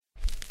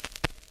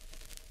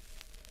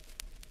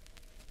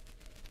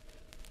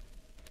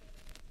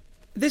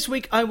This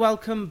week I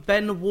welcome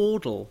Ben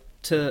Wardle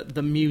to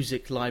the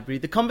Music Library.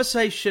 The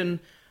conversation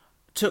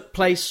took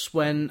place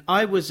when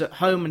I was at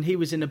home and he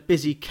was in a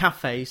busy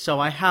cafe, so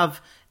I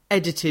have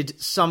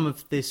edited some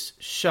of this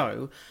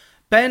show.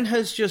 Ben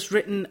has just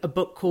written a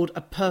book called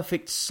A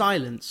Perfect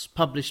Silence,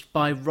 published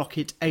by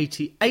Rocket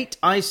 88.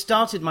 I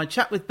started my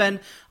chat with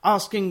Ben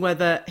asking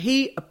whether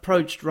he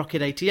approached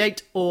Rocket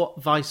 88 or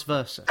vice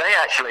versa.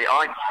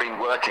 I've been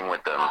working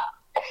with them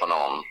off and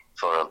on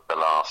for the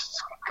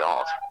last,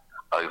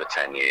 over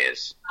 10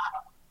 years.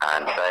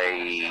 And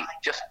they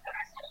just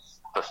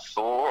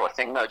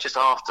just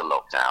after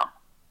lockdown,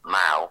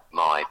 Mal,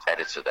 my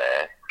editor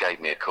there, gave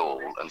me a call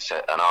and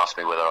asked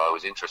me whether I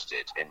was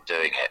interested in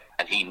doing it.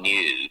 And he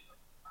knew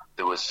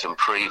there was some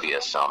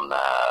previous on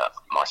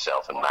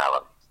myself and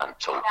Mal and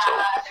Talk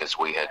because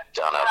we had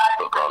done a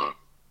book on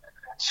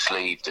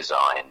sleeve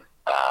design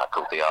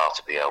called The Art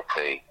of the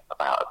LP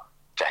about a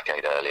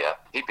decade earlier.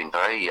 He'd been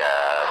very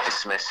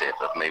dismissive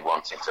of me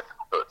wanting to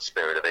put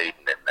Spirit of Eden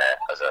in there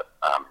as a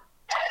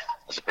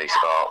piece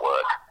of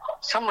artwork.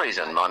 For some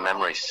reason, my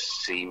memory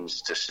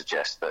seems to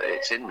suggest that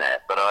it's in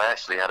there, but I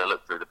actually had a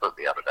look through the book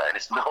the other day, and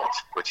it's not,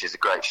 which is a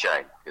great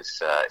shame, because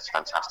it's a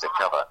fantastic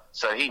cover.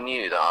 So he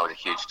knew that I was a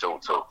huge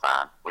Talk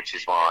fan, which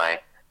is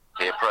why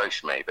he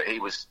approached me, but he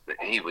was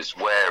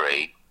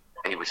wary.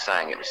 He was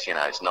saying it was,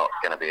 it's not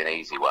going to be an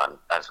easy one,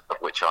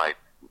 which I,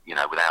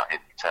 without him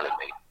telling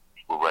me,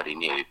 already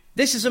knew.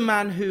 This is a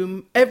man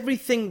whom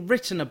everything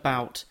written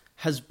about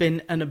has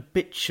been an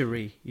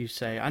obituary, you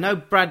say. I know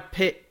Brad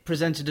Pitt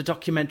presented a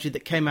documentary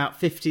that came out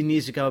 15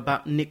 years ago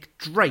about Nick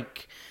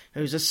Drake,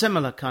 who's a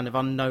similar kind of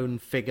unknown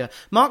figure.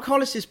 Mark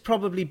Hollis is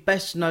probably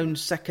best known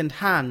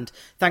second-hand,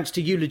 thanks to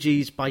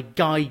eulogies by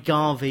Guy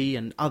Garvey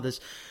and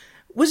others.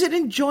 Was it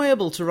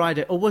enjoyable to write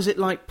it, or was it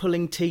like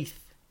pulling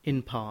teeth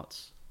in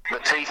parts? The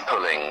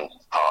teeth-pulling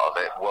part of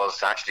it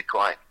was actually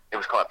quite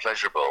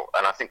pleasurable,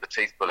 and I think the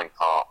teeth-pulling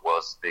part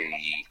was the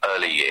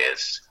early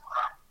years,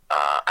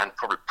 and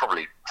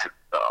probably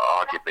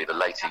arguably the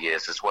later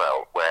years as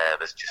well, where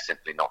there's just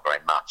simply not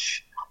very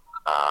much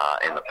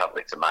in the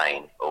public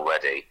domain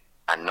already,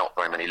 and not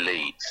very many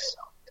leads.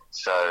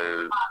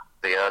 So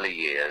the early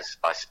years,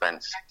 I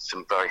spent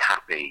some very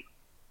happy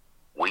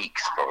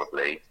weeks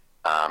probably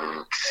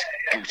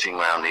scooting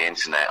around the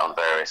internet on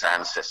various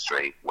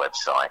ancestry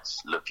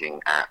websites,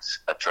 looking at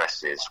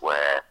addresses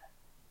where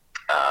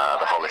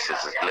the Hollises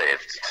had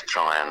lived, to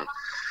try and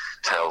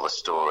tell the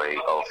story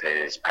of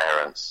his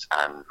parents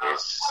and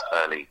his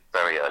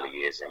very early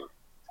years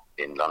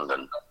in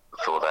London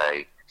before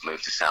they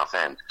moved to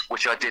Southend,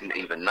 which I didn't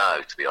even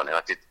know, to be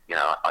honest.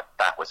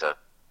 That was a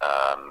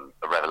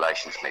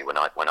revelation to me when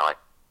I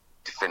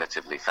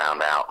definitively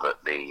found out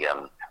that the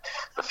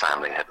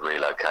family had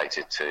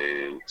relocated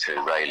to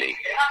Rayleigh.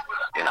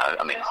 It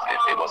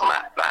wasn't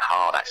that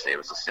hard, actually. It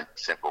was a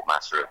simple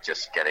matter of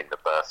just getting the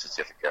birth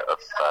certificate of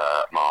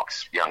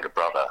Mark's younger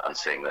brother and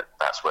seeing that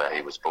that's where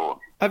he was born.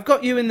 I've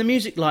got you in the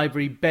Music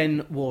Library,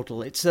 Ben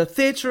Wardle. It's a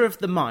theatre of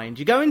the mind.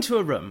 You go into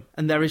a room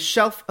and there is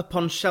shelf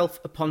upon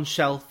shelf upon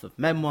shelf of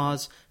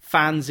memoirs,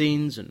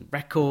 fanzines and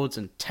records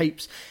and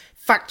tapes,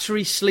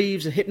 factory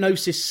sleeves and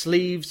hypnosis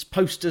sleeves,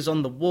 posters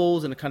on the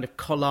walls and a kind of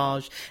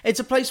collage. It's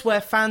a place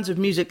where fans of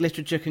music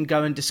literature can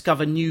go and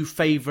discover new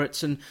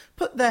favourites and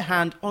put their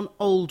hand on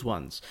old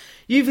ones.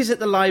 You visit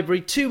the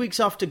library 2 weeks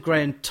after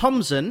Graham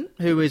Thomson,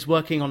 who is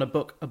working on a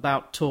book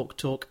about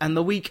Talk, and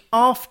the week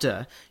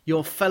after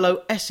your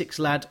fellow Essex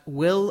lad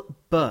Will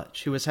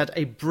Birch, who has had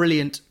a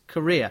brilliant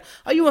career.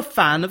 Are you a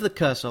fan of the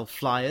Kersal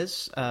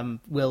Flyers,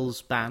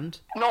 Will's band?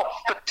 Not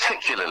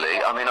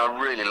particularly. I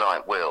really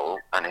like Will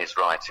and his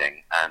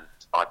writing, and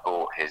I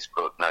bought his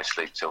book No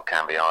Sleep Till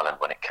Canvey Island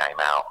when it came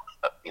out,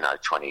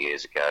 20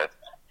 years ago.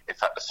 In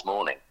fact, this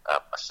morning, a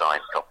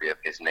signed copy of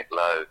his Nick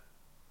Lowe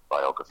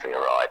biography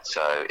arrived,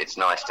 so it's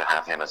nice to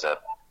have him as a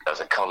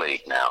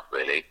colleague now,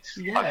 really.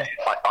 Yeah.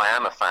 I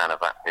am a fan of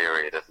that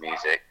period of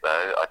music,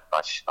 though.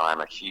 I am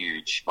my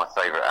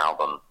favourite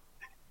album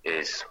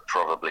is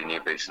probably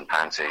New Boots and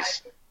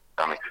Panties.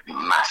 I'm a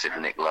massive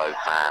Nick Lowe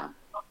fan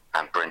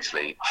and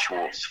Brinsley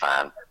Schwartz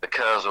fan. The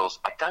Kersals,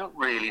 I don't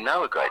really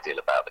know a great deal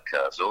about the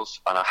Kersals,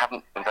 and I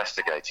haven't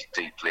investigated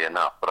deeply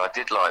enough, but I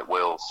did like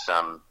Will's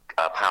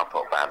power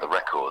pop band, The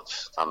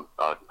Records. I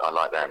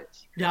like them.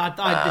 Yeah,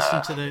 I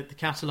listened to the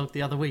catalogue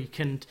the other week,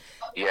 and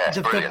yeah, it's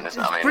brilliant,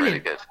 isn't it? Brilliant. Really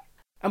good.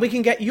 And we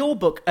can get your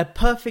book, A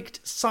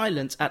Perfect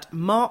Silence, at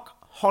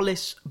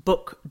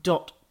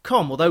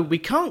markhollisbook.com, although we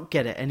can't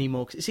get it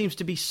anymore because it seems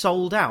to be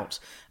sold out.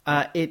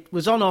 It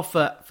was on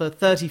offer for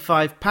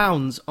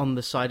 £35 on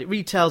the site. It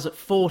retails at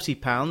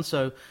 £40,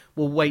 so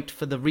we'll wait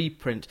for the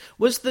reprint.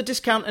 Was the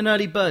discount an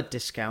early bird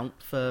discount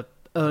for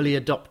early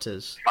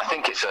adopters? I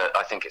think it's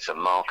a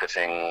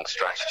marketing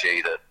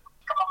strategy that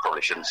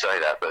probably shouldn't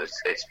say that, but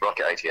it's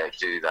Rocket 88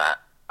 do that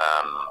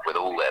with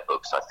all their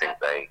books. I think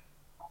they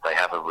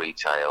have a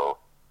retail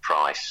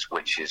price,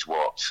 which is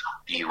what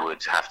you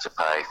would have to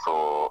pay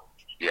for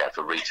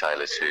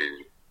retailers who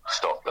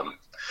stock them,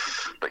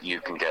 but you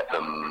can get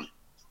them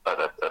at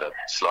a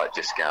slight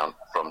discount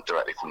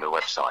directly from the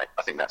website.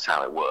 I think that's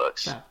how it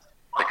works. Yeah.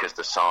 because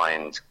the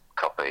signed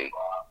copy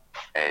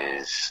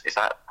is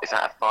that a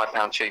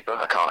 £5 cheaper?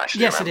 I can't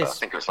actually remember. Yes, it is. I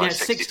think it was like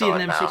 60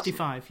 and then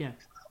 55, yeah.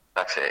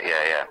 That's it,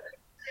 yeah.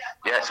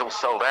 Yeah, it's all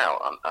sold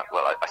out.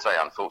 Well, I say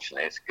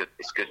unfortunately, it's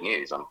good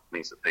news. It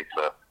means that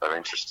people are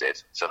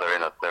interested. So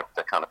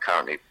they're kind of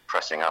currently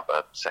pressing up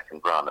a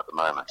second run at the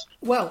moment.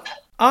 Well,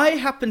 I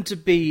happened to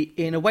be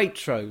in a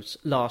Waitrose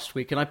last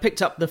week, and I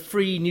picked up the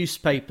free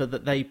newspaper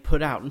that they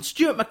put out. And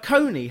Stuart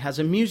McConey has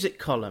a music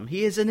column.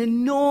 He is an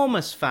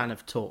enormous fan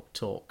of Talk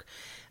Talk.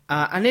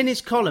 And in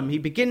his column, he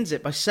begins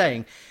it by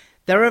saying,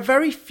 "There are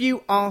very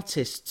few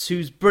artists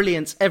whose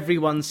brilliance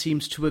everyone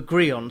seems to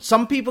agree on.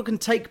 Some people can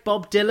take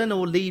Bob Dylan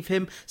or leave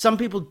him. Some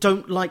people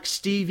don't like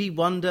Stevie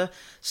Wonder.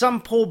 Some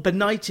poor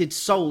benighted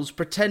souls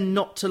pretend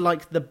not to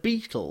like the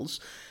Beatles.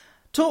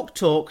 Talk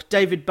Talk,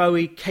 David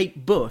Bowie,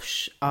 Kate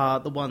Bush are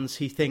the ones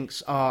he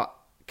thinks are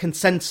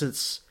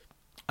consensus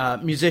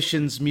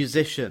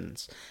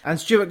musicians. And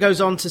Stewart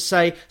goes on to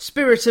say,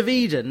 Spirit of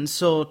Eden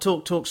saw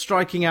Talk Talk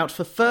striking out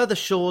for further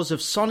shores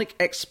of sonic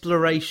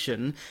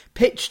exploration,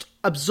 pitched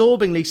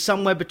absorbingly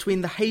somewhere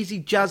between the hazy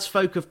jazz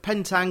folk of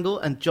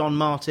Pentangle and John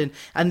Martin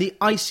and the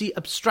icy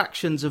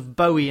abstractions of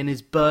Bowie in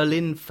his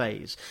Berlin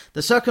phase.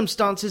 The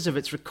circumstances of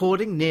its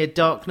recording, near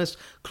darkness,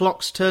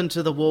 clocks turned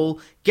to the wall,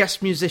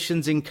 guest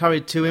musicians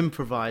encouraged to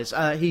improvise."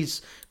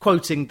 He's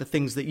quoting the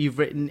things that you've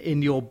written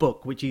in your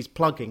book, which he's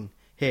plugging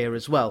here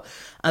as well.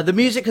 The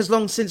music has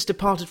long since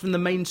departed from the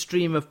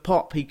mainstream of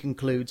pop, he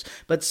concludes,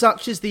 but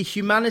such is the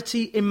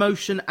humanity,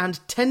 emotion and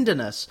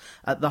tenderness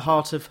at the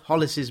heart of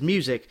Hollis's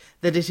music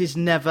that it is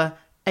never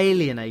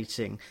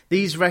alienating.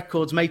 These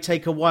records may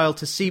take a while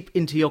to seep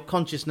into your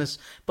consciousness,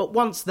 but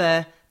once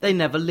there, they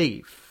never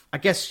leave. I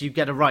guess you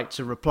get a right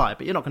to reply,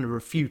 but you're not going to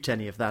refute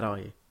any of that, are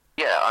you?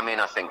 Yeah, I mean,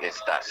 I think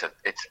it's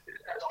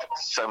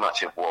so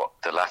much of what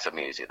the latter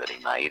music that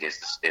he made is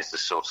the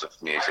sort of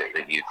music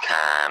that you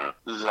can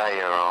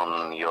layer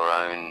on your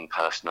own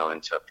personal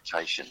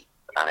interpretation,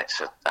 and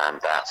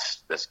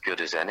that's as good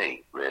as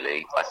any,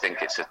 really. I think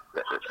it's the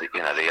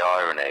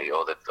irony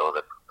or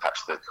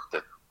perhaps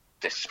the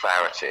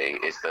disparity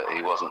is that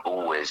he wasn't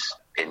always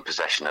in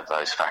possession of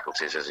those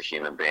faculties as a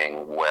human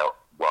being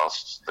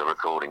whilst the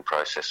recording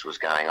process was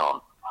going on.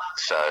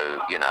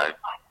 So,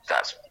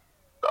 that's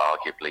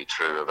arguably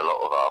true of a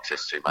lot of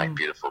artists who make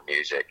beautiful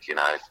music,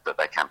 that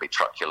they can be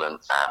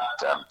truculent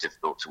and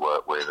difficult to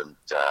work with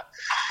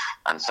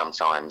and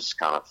sometimes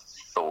kind of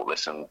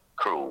thoughtless and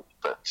cruel.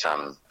 But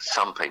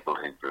some people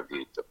who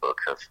reviewed the book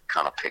have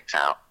kind of picked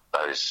out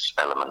those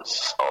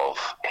elements of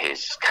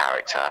his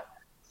character.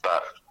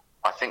 But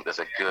I think there's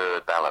a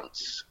good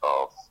balance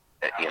of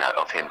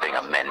him being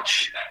a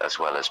mensch as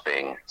well as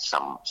being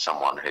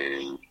someone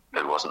who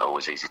wasn't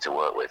always easy to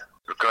work with.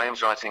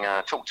 Graham's writing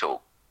a Talk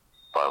Talk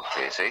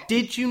biography, is he?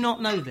 Did you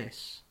not know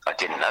this? I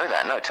didn't know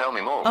that. No, tell me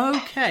more.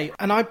 Okay.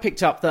 And I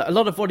picked up that a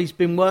lot of what he's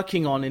been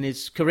working on in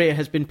his career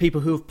has been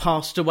people who have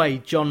passed away.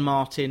 John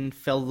Martin,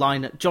 Phil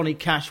Lynott, Johnny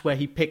Cash, where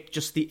he picked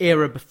just the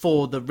era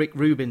before the Rick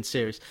Rubin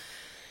series.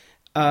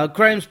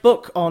 Graham's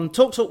book on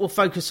Talk Talk will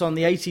focus on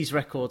the 80s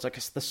records, I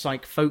guess the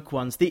psych folk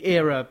ones, the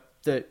era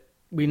that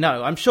we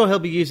know. I'm sure he'll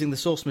be using the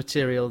source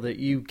material that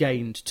you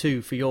gained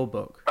too for your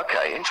book.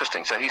 Okay,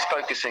 interesting. So he's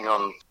focusing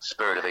on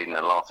Spirit of Eden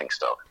and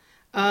Laughingstock.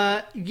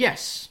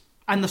 Yes,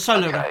 and the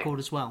solo record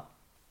as well.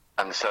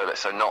 And the solo,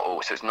 so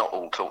it's not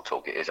all Talk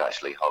Talk. It is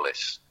actually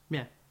Hollis.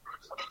 Yeah.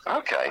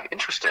 Okay,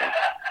 interesting.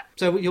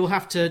 So you'll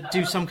have to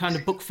do some kind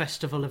of book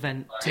festival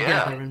event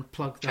together and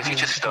plug. Has he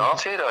just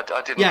started?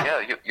 I didn't.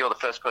 Yeah, you're the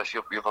first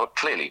person. You're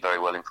clearly very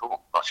well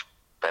informed. Much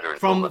better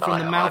from the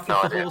mouth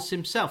of the horse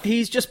himself.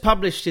 He's just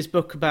published his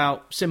book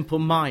about Simple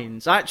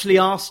Minds. I actually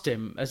asked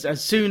him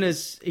as soon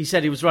as he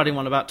said he was writing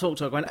one about Talk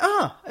Talk. I went,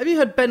 have you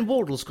heard Ben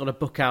Wardle's got a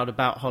book out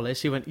about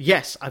Hollis? He went,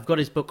 yes, I've got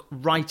his book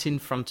right in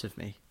front of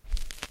me.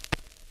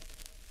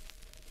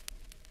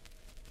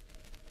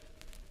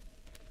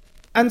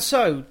 And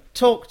so,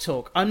 Talk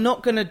Talk. I'm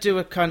not going to do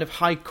a kind of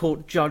high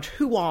court judge,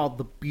 who are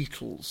the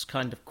Beatles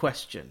kind of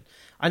question.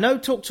 I know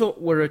Talk Talk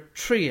were a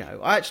trio.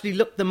 I actually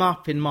looked them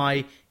up in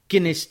my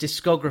Guinness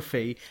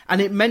discography,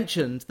 and it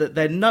mentioned that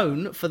they're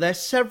known for their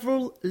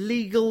several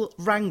legal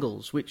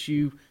wrangles, which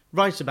you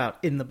write about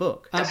in the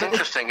book. That's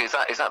interesting. Is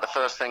that the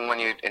first thing when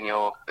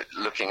you're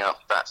looking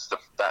up? That's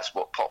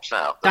what pops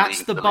out.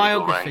 That's the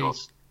biography.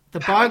 The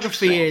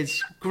biography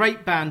is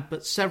great band,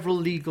 but several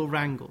legal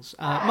wrangles.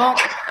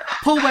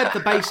 Paul Webb, the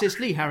bassist,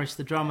 Lee Harris,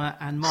 the drummer,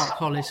 and Mark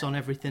Hollis on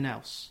everything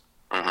else.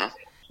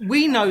 Mm-hmm.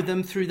 We know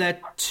them through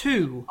their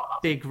two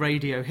big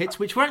radio hits,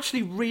 which were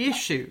actually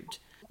reissued.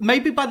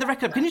 Maybe by the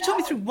record. Can you tell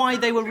me through why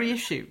they were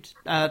reissued?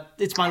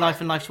 It's My Life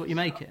and Life's What You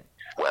Make It.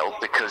 Well,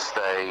 because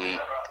they,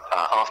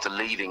 after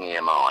leaving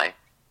EMI,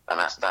 and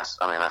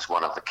that's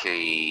one of the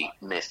key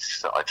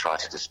myths that I try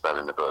to dispel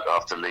in the book.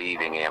 After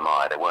leaving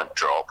EMI, they weren't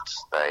dropped.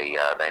 They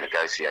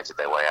negotiated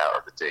their way out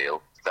of the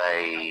deal.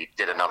 They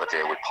did another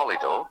deal with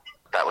Polydor.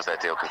 That was their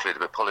deal concluded.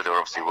 But Polydor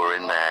obviously were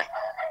in there,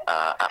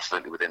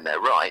 absolutely within their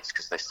rights,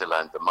 because they still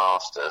owned the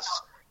masters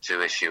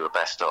to issue a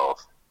best of.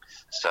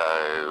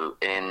 So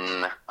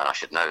and I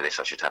should know this,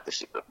 I should have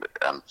this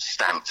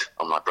stamped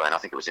on my brain, I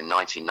think it was in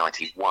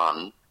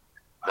 1991,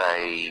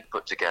 they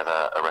put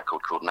together a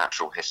record called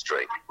Natural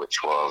History,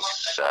 which was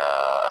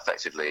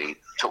effectively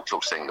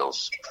talk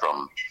singles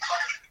from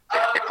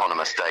the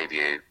eponymous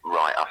debut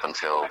right up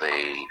until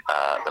the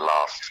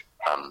last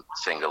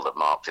single that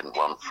Mark didn't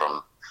want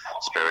from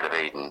Spirit of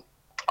Eden,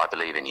 I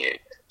Believe in You.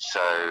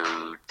 So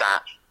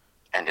that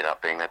ended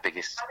up being their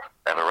biggest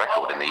ever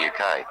record in the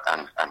UK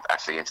and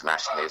actually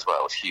internationally as well.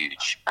 It was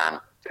huge, and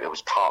it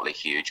was partly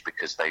huge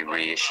because they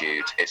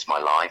reissued It's My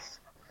Life,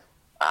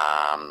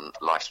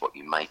 Life's What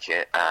You Make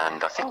It,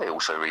 and I think they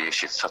also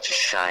reissued Such a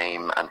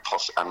Shame and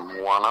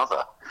one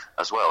other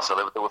as well. So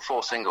there were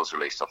 4 singles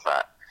released off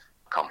that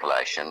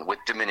compilation with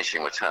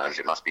diminishing returns,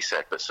 it must be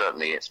said, but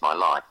certainly It's My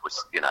Life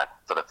was,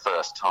 for the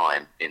first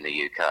time in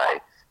the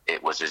UK,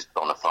 it was a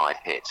bona fide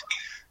hit.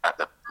 At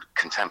the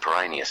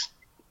contemporaneous,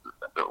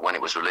 when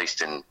it was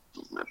released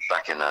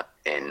back in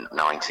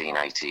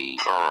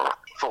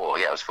 1984,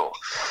 yeah, it was 4.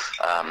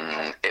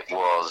 It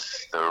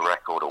was the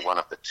record, or one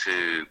of the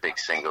 2 big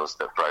singles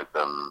that broke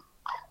them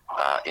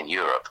in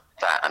Europe.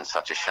 That and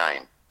Such a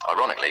Shame.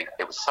 Ironically,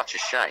 it was Such a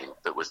Shame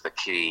that was the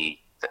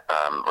key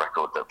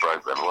record that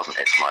broke them. It wasn't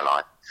It's My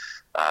Life.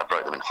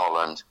 Broke them in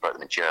Holland, broke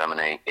them in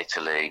Germany,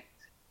 Italy,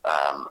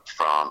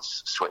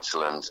 France,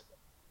 Switzerland.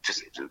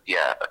 Just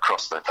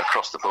across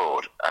the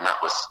board, and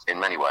that was in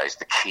many ways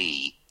the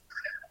key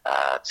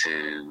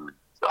to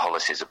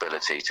Hollis's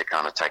ability to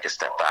kind of take a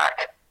step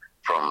back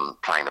from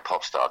playing the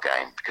pop star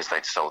game, because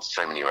they'd sold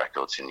so many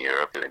records in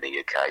Europe and in the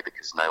UK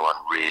because no one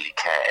really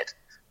cared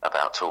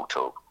about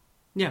Talk.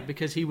 Yeah,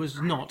 because he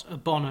was not a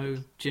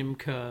Bono, Jim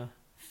Kerr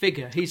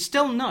figure. He's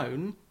still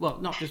known, well,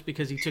 not just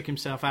because he took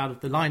himself out of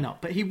the lineup,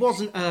 but he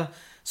wasn't a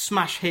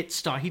smash hit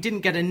star. He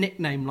didn't get a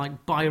nickname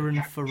like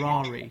Byron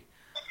Ferrari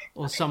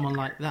or someone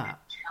like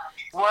that.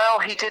 Well,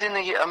 he did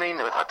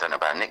I don't know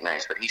about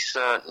nicknames, but he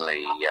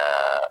certainly,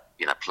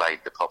 played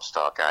the pop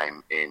star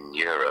game in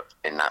Europe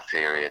in that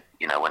period,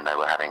 when they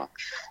were having,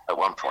 at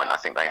one point, I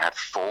think they had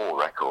 4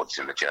 records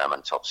in the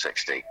German top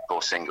 60,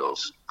 4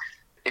 singles.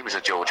 He was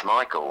a George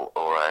Michael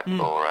or a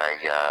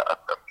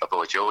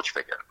Boy George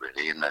figure,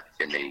 really, in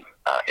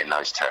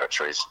those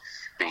territories.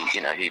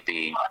 He'd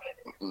be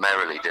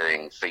merrily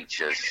doing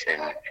features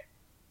in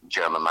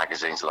German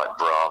magazines like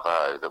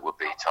Bravo that would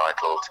be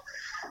titled,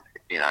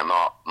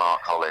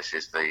 Mark Hollis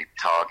is the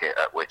target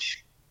at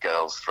which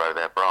girls throw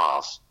their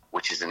bras,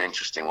 which is an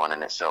interesting one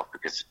in itself,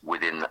 because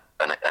within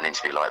an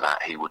interview like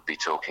that, he would be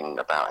talking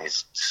about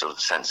his sort of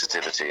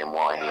sensitivity and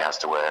why he has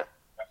to wear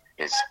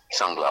his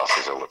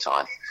sunglasses all the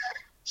time.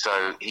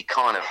 So he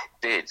kind of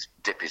did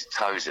dip his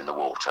toes in the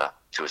water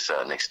to a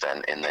certain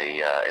extent in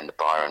the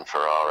Byron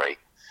Ferrari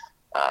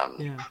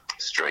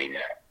stream.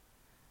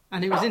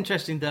 And it was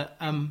interesting that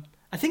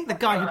I think the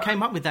guy who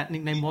came up with that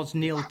nickname was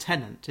Neil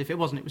Tennant. If it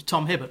wasn't, it was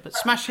Tom Hibbert. But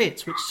Smash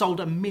Hits, which sold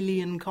 1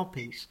 million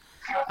copies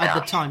at the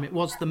time, it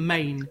was the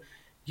main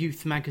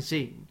youth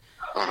magazine,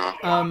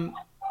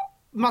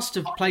 must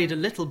have played a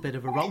little bit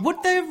of a role.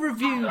 Would they have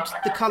reviewed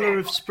The Colour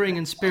of Spring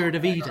and Spirit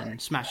of Eden,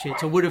 Smash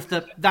Hits, or would have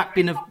that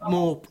been a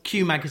more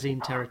Q magazine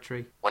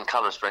territory? When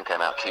Colour of Spring came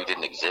out, Q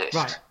didn't exist.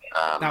 Right.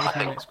 That was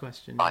my next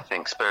question. I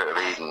think Spirit of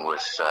Eden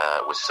was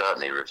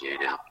certainly reviewed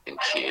in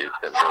Q.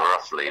 It was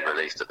roughly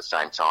released at the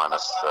same time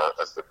as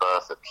the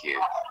birth of Q,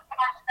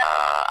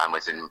 and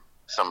was in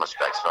some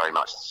respects very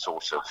much the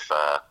sort of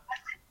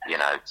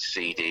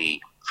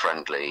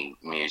CD-friendly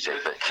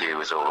music that Q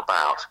was all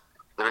about.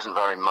 There isn't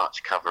very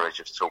much coverage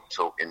of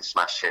Talk in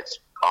Smash Hits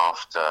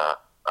after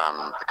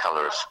The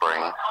Colour of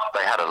Spring.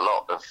 They had a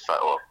lot of,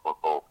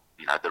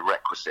 the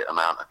requisite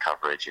amount of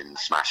coverage in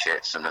Smash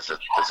Hits, and there's a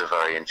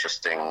very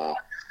interesting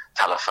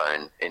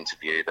telephone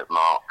interview that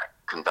Mark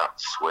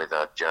conducts with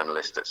a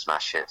journalist at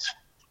Smash Hits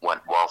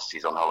whilst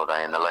he's on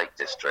holiday in the Lake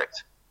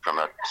District from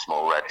a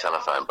small red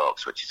telephone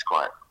box, which is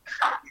quite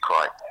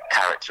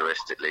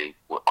characteristically,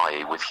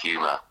 i.e. with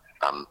humour,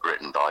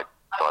 written by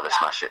the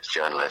Smash Hits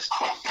journalist.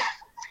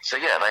 So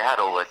yeah, they had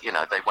all the,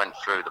 they went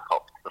through the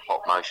pop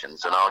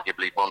motions and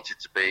arguably wanted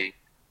to be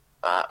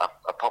a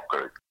pop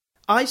group.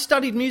 I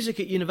studied music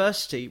at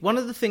university. One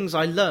of the things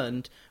I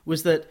learned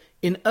was that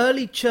in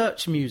early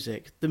church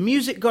music, the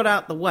music got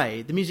out the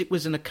way. The music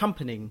was an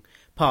accompanying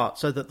part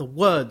so that the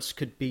words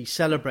could be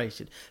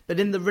celebrated. But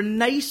in the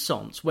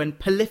Renaissance, when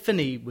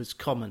polyphony was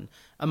common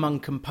among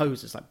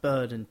composers like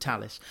Byrd and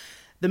Tallis,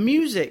 the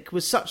music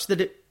was such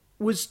that it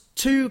was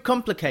too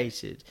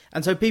complicated,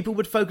 and so people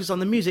would focus on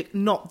the music,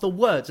 not the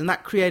words, and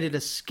that created a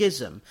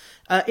schism.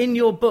 In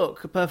your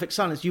book, A Perfect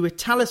Silence, you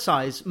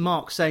italicise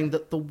Mark saying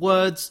that the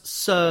words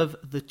serve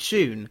the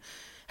tune.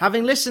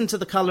 Having listened to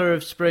The Colour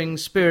of Spring,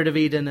 Spirit of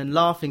Eden and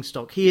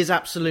Laughingstock, he is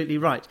absolutely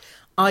right.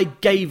 I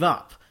gave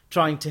up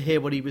trying to hear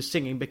what he was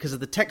singing because of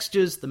the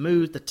textures, the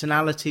mood, the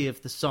tonality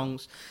of the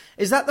songs.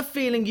 Is that the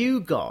feeling you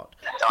got?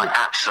 I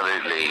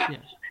absolutely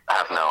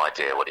have no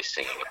idea what he's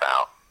singing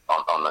about.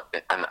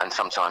 And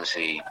sometimes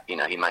he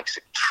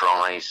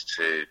tries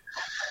to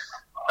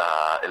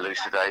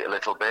elucidate a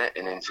little bit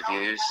in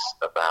interviews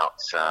about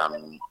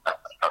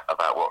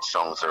what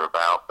songs are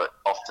about, but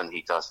often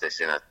he does this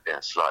in a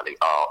slightly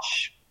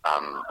arch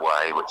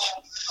way, which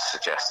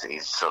suggests that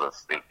he's sort of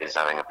is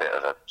having a bit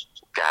of a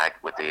gag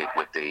with the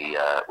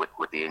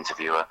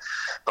interviewer.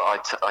 But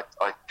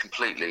I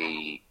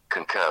completely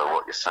concur with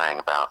what you're saying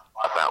about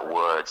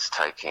words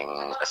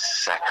taking a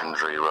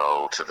secondary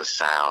role to the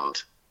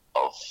sound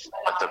of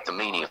the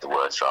meaning of the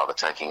words, rather,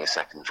 taking a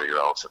secondary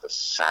role to the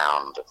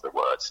sound of the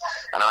words.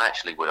 And I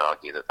actually would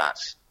argue that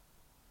that's,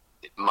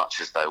 much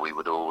as though we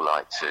would all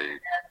like to,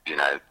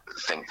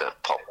 think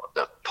that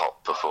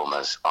pop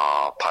performers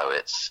are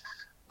poets,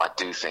 I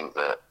do think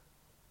that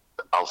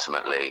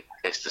ultimately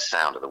it's the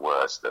sound of the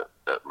words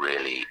that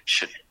really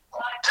should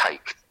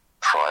take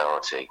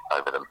priority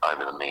over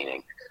the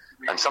meaning.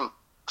 And some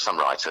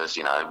writers,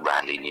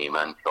 Randy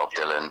Newman, Bob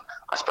Dylan,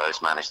 I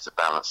suppose, managed to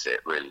balance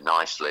it really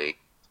nicely.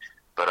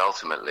 But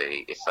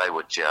ultimately, if they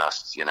were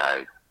just,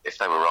 if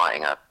they were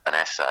writing an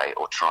essay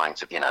or trying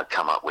to,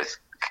 come up with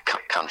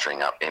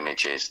conjuring up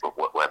images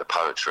where the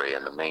poetry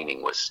and the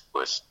meaning was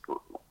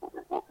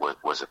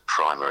of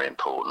primary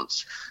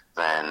importance,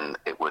 then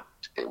it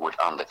would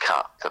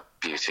undercut the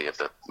beauty of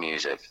the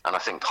music. And I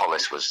think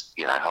Hollis was,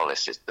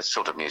 Hollis is the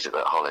sort of music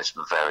that Hollis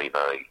very,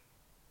 very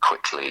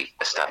quickly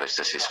established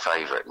as his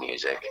favourite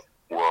music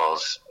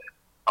was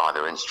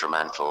either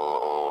instrumental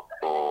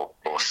or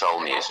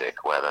soul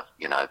music, where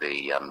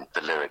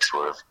the lyrics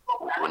were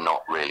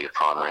not really of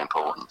primary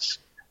importance.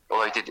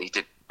 Although he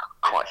did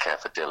quite care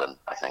for Dylan,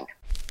 I think.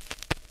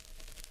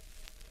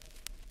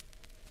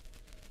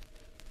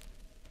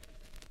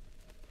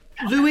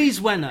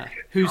 Louise Wenner,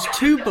 whose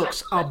 2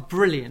 books are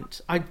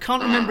brilliant. I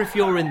can't remember if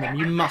you're in them.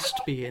 You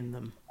must be in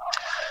them.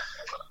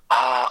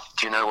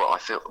 Do you know what I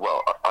feel?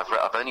 Well,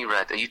 I've only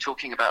read. Are you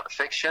talking about the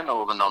fiction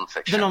or the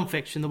non-fiction? The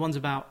non-fiction, the ones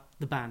about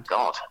the band.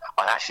 God,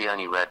 I actually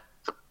only read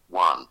the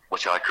one,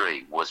 which I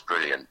agree was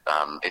brilliant.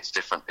 It's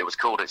different. It was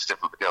called "It's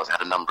Different for Girls." It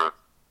had a number of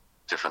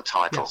different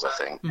titles, I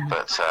think,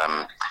 but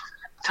I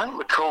don't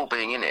recall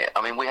being in it.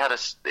 I mean, we had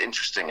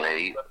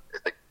interestingly,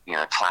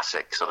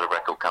 classic sort of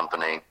record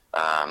company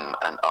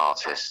and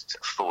artist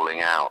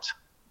falling out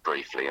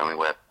briefly. I mean,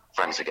 we're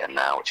friends again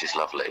now, which is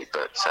lovely.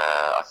 But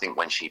I think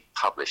when she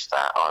published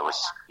that, I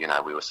was,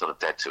 we were sort of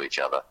dead to each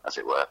other, as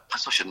it were.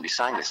 Perhaps I shouldn't be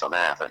saying this on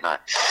air, but no.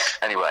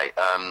 Anyway,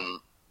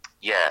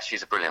 yeah,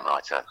 she's a brilliant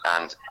writer,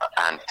 and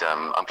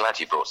I'm glad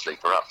you brought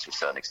Sleeper up to a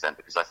certain extent,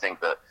 because I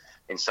think that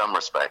in some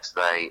respects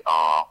they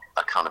are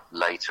a kind of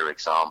later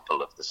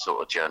example of the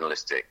sort of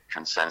journalistic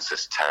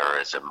consensus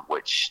terrorism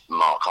which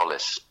Mark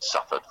Hollis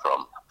suffered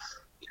from,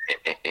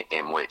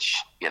 in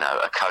which,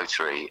 a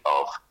coterie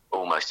of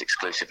almost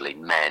exclusively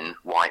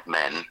white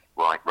men,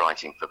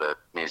 writing for the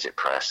music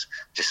press,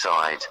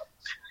 decide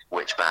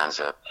which bands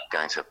are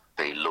going to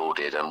be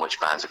lauded and which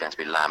bands are going to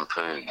be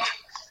lampooned.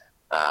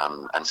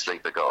 And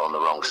Sleeper got on the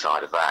wrong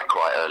side of that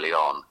quite early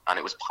on. And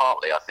it was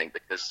partly, I think,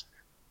 because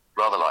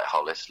rather like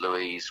Hollis,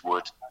 Louise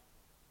would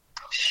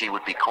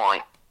be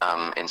quite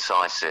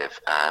incisive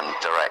and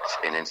direct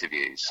in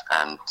interviews,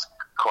 and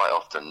quite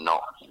often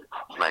not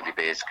maybe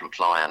be as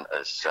compliant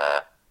as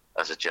a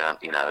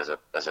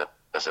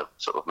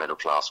sort of middle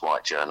class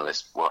white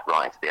journalist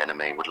writing for the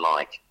Enemy would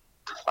like.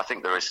 I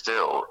think there is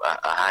still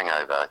a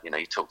hangover.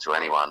 You talk to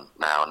anyone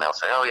now and they'll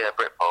say, "Oh yeah,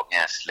 Britpop,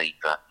 yeah,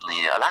 Sleeper,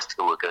 yeah,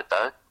 Elastica were good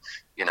though,"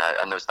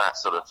 and there's that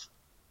sort of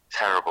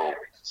terrible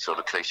sort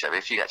of cliche. But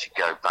if you actually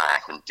go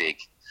back and dig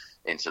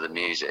into the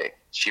music,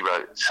 she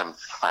wrote some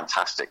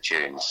fantastic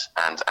tunes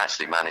and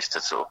actually managed to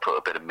sort of put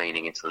a bit of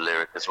meaning into the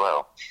lyric as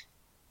well.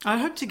 I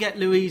hope to get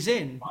Louise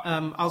in.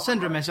 I'll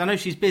send her a message. I know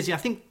she's busy. I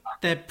think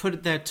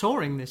they're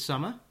touring this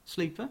summer,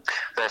 Sleeper.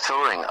 They're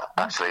touring,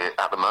 actually,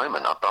 at the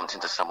moment. I bumped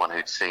into someone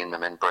who'd seen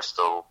them in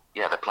Bristol.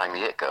 Yeah, they're playing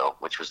the It Girl,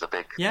 which was the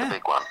big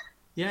one.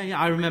 Yeah.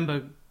 I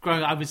remember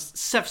growing up. I was,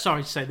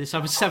 sorry to say this, I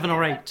was 7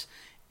 or 8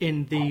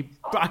 in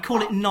I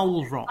call it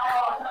Knoll Rock,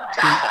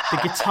 the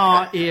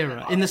guitar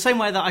era, in the same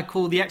way that I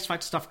call the X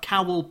Factor stuff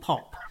Cowl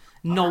Pop,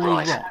 Knoll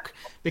Rock,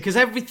 because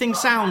everything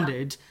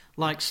sounded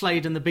like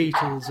Slade and the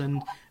Beatles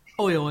and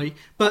oi oi,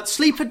 but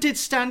Sleeper did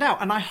stand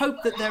out, and I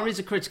hope that there is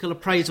a critical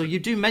appraisal. You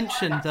do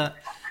mention that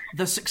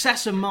the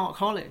success of Mark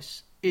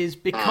Hollis is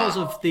because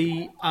of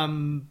the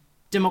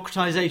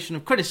democratisation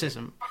of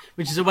criticism,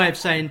 which is a way of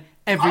saying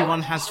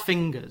everyone has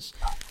fingers.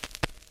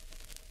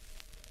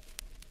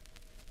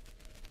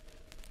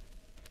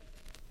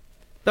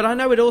 But I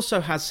know it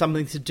also has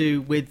something to do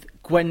with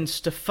Gwen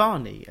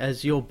Stefani,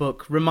 as your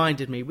book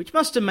reminded me, which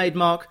must have made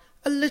Mark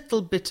a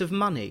little bit of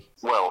money.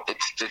 Well,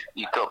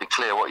 you've got to be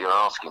clear what you're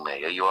asking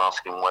me. Are you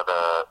asking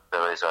whether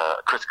there is a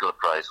critical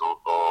appraisal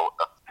or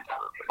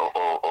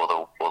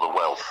the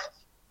wealth?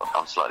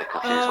 I'm slightly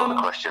confused what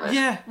the question is.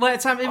 Yeah, well,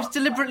 it was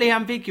deliberately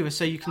ambiguous,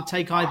 so you can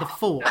take either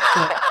form.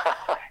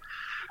 But...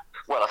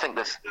 Well, I think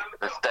there's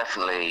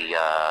definitely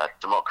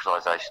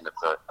democratisation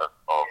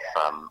of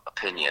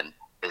opinion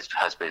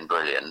has been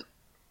brilliant,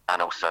 and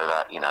also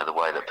that the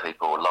way that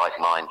people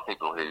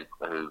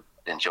who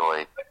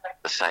enjoy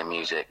the same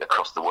music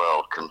across the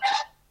world can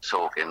just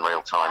talk in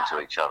real time to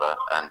each other.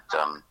 And,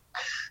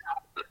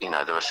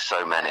 there are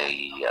so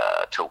many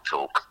Talk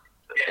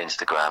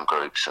Instagram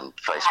groups and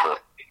Facebook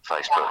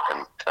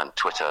and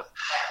Twitter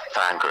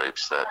fan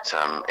groups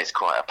that it's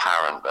quite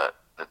apparent that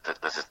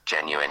there's a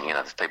genuine,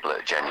 there's people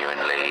that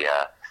genuinely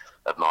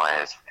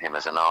admire him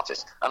as an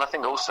artist. And I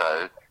think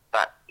also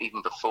that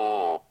even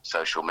before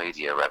social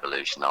media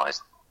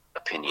revolutionised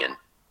opinion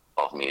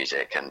of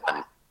music and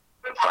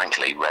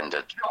frankly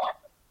rendered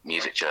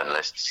music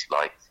journalists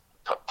like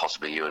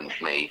possibly you and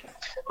me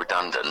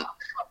redundant,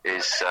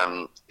 is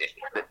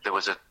there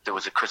was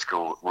a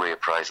critical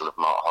reappraisal of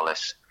Mark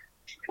Hollis,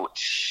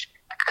 which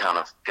kind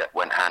of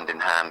went hand in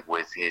hand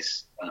with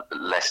his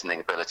lessening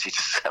ability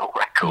to sell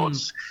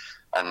records.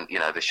 And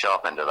the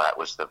sharp end of that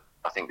was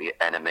I think the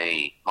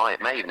NME,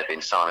 it may even have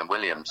been Simon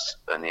Williams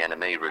and the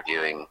NME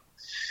reviewing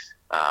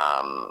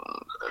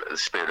The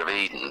Spirit of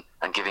Eden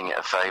and giving it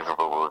a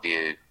favourable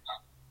review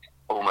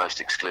almost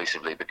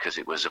exclusively because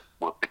it was a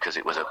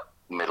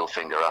middle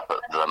finger up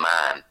at the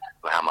man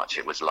for how much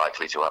it was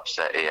likely to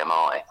upset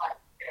EMI,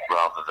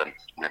 rather than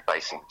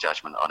basing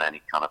judgment on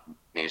any kind of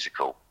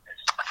musical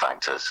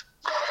factors.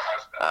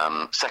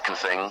 Second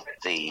thing,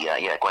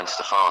 Gwen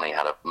Stefani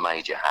had a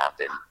major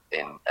hand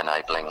in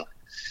enabling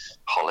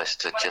Hollis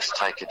to just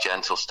take a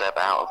gentle step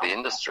out of the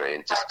industry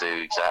and just do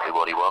exactly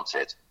what he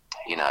wanted.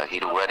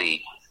 He'd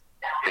already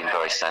been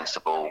very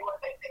sensible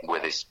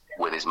with his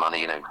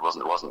money. He didn't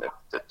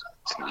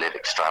live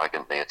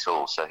extravagantly at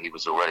all, so he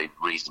was already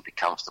reasonably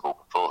comfortable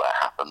before that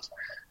happened.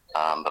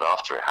 But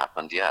after it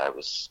happened,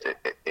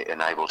 it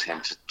enabled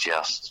him to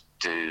just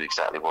do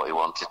exactly what he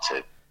wanted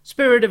to.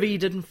 Spirit of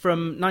Eden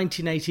from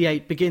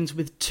 1988 begins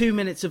with 2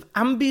 minutes of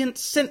ambient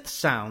synth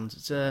sounds.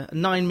 It's a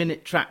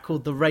 9-minute track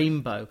called The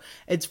Rainbow.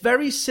 It's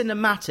very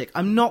cinematic.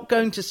 I'm not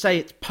going to say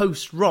it's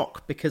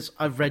post-rock because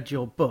I've read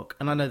your book,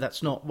 and I know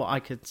that's not what I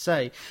could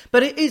say.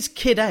 But it is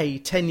Kid A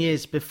 10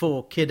 years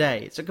before Kid A.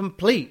 It's a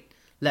complete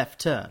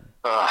left turn.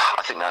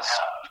 I think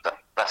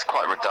that's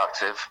quite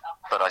reductive,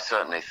 but I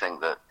certainly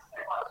think that,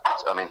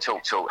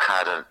 Talk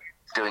had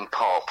doing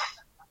pop,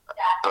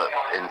 but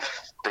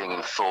being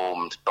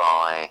informed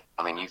by,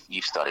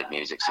 you've studied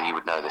music, so you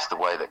would know this. The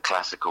way that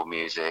classical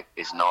music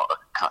is not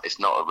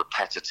a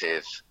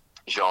repetitive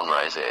genre,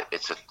 is it?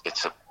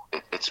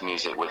 It's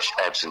music which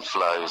ebbs and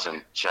flows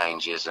and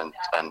changes and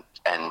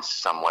ends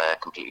somewhere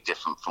completely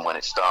different from when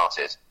it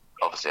started.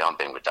 Obviously, I'm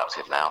being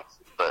reductive now,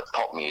 but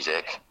pop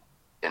music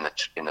in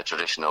the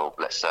traditional,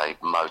 let's say,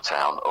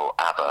 Motown or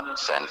ABBA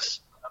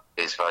sense,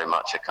 is very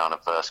much a kind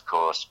of verse,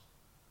 chorus,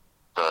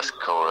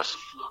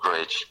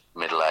 bridge,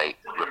 middle eight,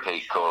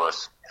 repeat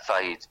chorus,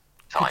 fade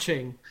type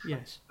Ka-ching,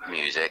 yes.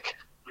 music,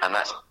 and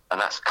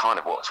that's kind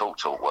of what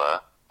Talk were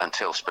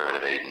until Spirit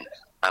of Eden.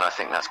 And I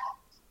think that's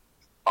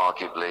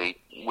arguably,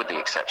 with the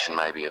exception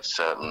maybe of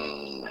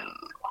certain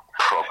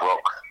prog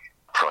rock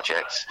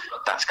projects,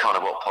 that's kind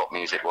of what pop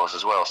music was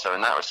as well. So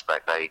in that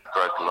respect, they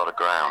broke a lot of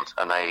ground,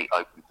 and they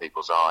opened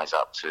people's eyes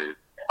up to,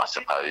 I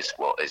suppose,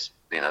 what is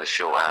the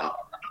shorthand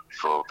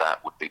for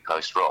that would be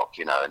post rock,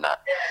 and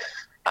that.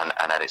 And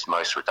at its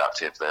most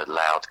reductive, the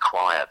loud,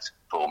 quiet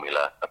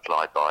formula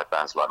applied by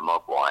bands like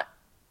Mogwai.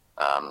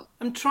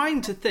 I'm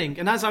trying to think,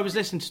 and as I was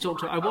listening to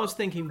Talk, I was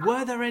thinking,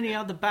 were there any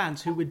other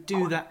bands who would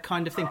do that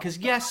kind of thing? Because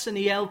Yes and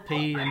ELP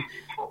and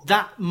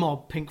that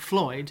mob, Pink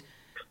Floyd,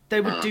 they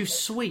would do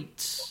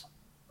suites,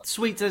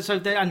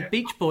 and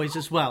Beach Boys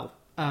as well.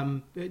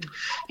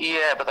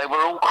 Yeah, but they were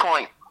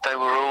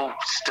all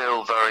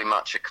still very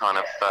much a kind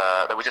of,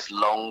 they were just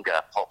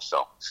longer pop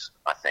songs,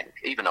 I think.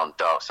 Even on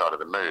Dark Side of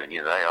the Moon, they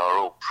are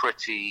all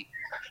pretty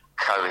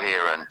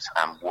coherent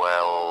and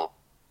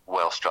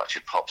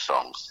well-structured pop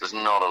songs. There's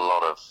not a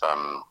lot of,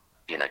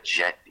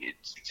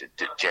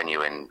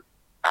 genuine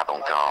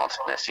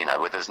avant-gardeness,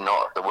 where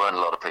there weren't a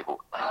lot of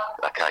people,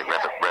 okay,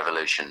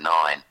 Revolution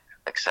 9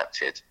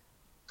 accepted.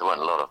 There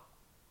weren't a lot of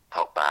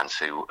pop bands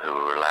who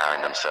were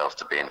allowing themselves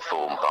to be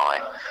informed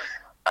by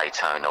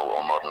atonal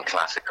or modern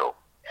classical.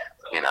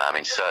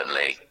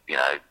 Certainly,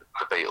 the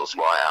Beatles'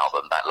 White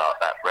Album, that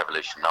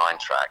Revolution 9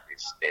 track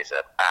is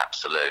an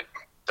absolute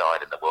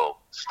dyed-in-the-wool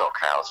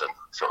Stockhausen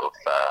sort of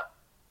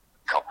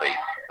copy,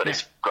 but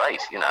it's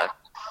great,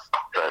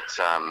 But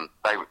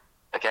they,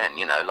 again,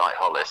 like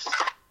Hollis,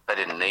 they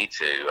didn't need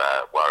to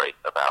worry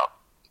about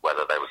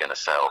whether they were going to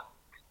sell,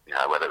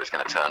 whether it was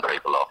going to turn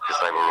people off,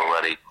 because they were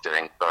already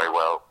doing very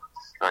well,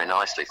 very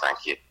nicely,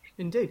 thank you.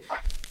 Indeed.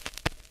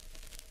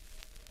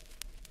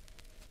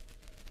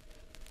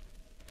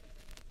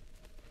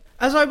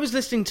 As I was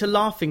listening to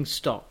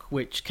Laughingstock,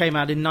 which came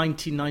out in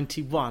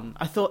 1991,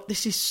 I thought,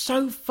 this is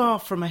so far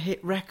from a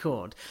hit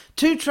record.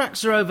 2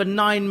 tracks are over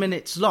 9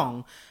 minutes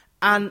long,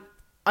 and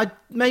it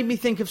made me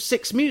think of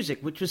Six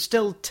Music, which was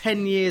still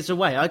 10 years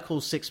away. I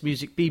call Six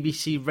Music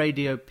BBC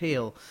Radio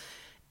Peel.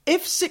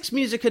 If Six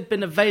Music had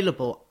been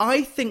available,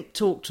 I think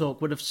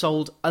Talk would have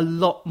sold a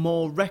lot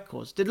more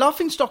records. Did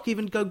Laughingstock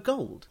even go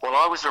gold? Well,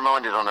 I was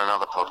reminded on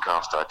another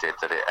podcast I did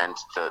that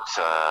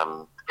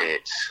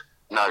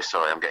No,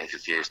 sorry, I'm getting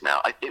confused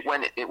now. It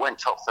went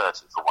top 30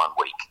 for 1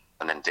 week,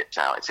 and then dipped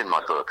out. It's in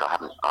my book.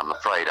 I'm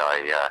afraid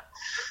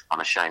I'm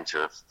ashamed to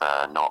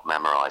have not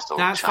memorised all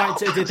the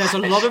charts. That's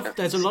fine.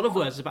 There's a lot of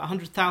words. About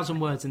 100,000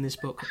 words in this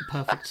book.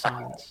 Perfect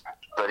Silence.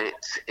 But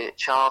it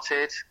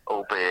charted,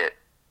 albeit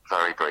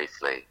very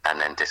briefly,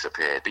 and then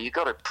disappeared. But you've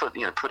got to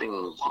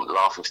putting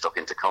Laughingstock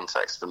into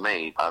context. For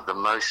me, the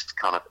most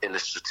kind of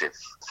illustrative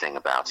thing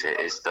about it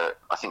is that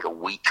I think a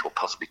week or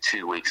possibly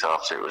 2 weeks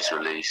after it was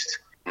released,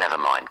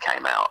 Nevermind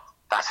came out.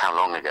 That's how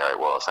long ago it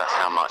was. That's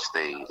how much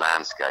the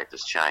landscape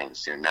has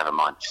changed.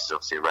 Nevermind, which is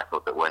obviously a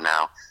record that we're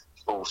now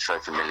all so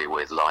familiar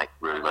with, like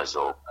Rumours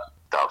or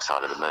Dark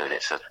Side of the Moon.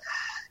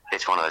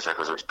 It's one of those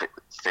records which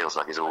feels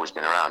like it's always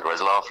been around,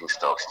 whereas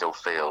Laughingstock still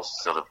feels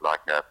sort of like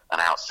an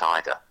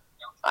outsider.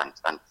 And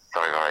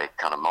very, very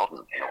kind of modern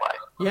in a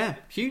way. Yeah,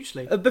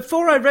 hugely.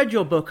 Before I read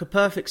your book, A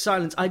Perfect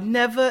Silence, I'd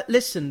never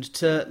listened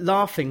to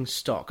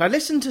Laughingstock. I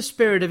listened to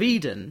Spirit of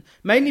Eden,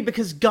 mainly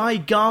because Guy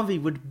Garvey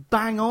would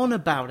bang on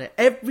about it.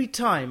 Every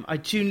time I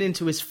tuned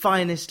into his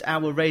Finest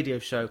Hour radio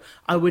show,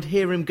 I would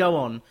hear him go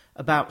on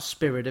about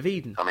Spirit of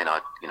Eden. I mean, I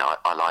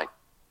like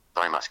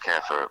very much care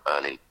for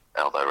early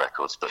Elbow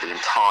records, but the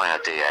entire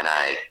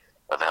DNA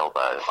of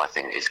Elbow, I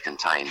think, is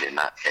contained in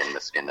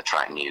the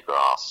track New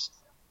Grass.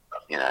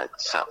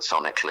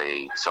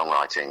 Sonically,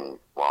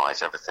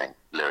 songwriting-wise, everything,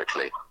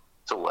 lyrically,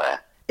 it's all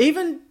there.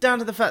 Even down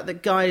to the fact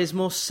that Guy is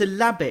more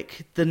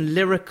syllabic than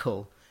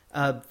lyrical.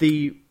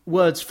 The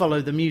words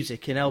follow the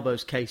music in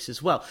Elbow's case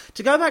as well.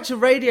 To go back to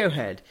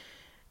Radiohead,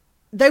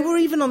 they were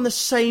even on the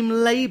same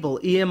label,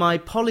 EMI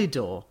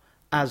Polydor,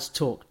 as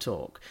Talk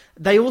Talk.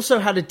 They also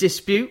had a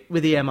dispute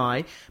with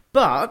EMI,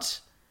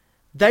 but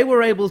they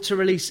were able to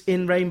release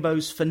In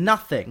Rainbows for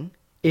nothing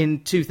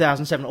in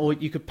 2007, or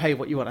you could pay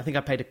what you want. I think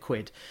I paid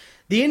 £1.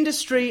 The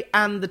industry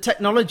and the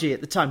technology at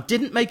the time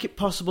didn't make it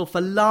possible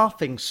for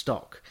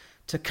Laughingstock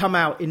to come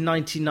out in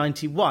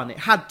 1991. It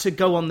had to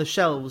go on the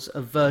shelves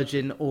of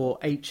Virgin or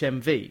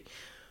HMV.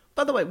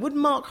 By the way, would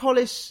Mark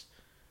Hollis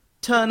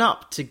turn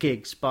up to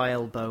gigs by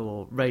Elbow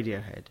or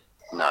Radiohead?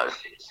 No.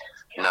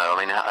 I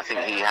mean, I think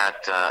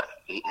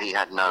he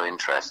had no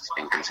interest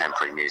in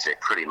contemporary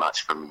music pretty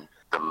much from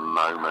the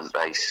moment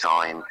they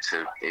signed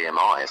to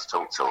EMI as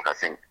Talk Talk. I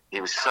think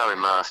he was so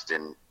immersed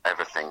in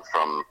everything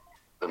from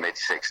the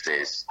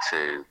mid-60s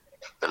to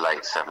the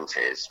late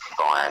 70s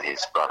via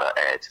his brother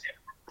Ed,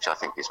 which I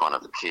think is one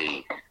of the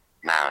key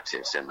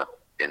narratives in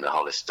the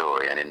Hollis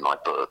story and in my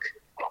book.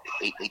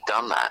 He'd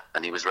done that,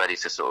 and he was ready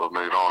to sort of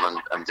move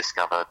on and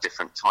discover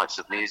different types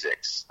of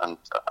musics. And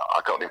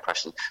I got the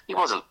impression he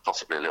was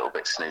possibly a little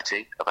bit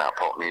snooty about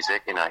pop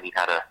music. He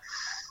had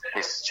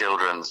his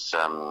children's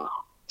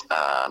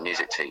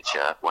music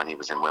teacher when he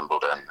was in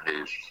Wimbledon,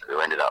 who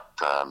ended up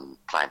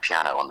playing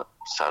piano on the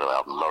solo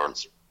album,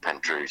 Lawrence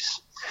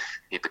Pendrus.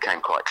 He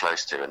became quite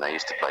close to, and they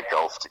used to play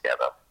golf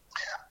together.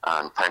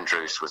 And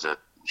Pendrus was a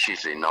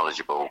hugely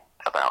knowledgeable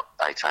about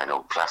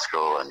atonal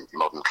classical and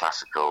modern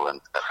classical, and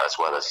as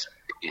well as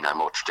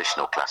more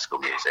traditional classical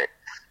music.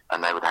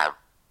 And they would have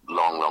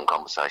long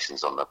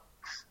conversations on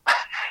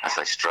as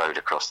they strode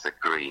across the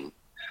green.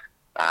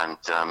 And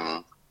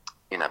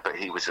but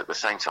he was, at the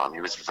same time,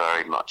 he was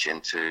very much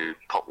into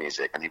pop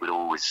music, and he would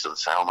always sort of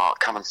say, "Oh, Mark,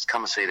 come and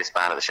see this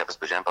band at the Shepherd's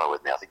Bush Empire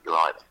with me. I think you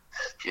like them."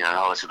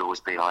 Hollis would always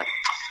be like,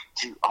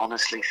 "Do you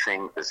honestly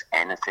think there's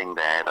anything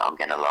there that I'm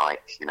going to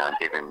like?" And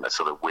give him a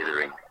sort of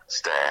withering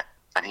stare.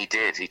 And he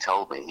did. He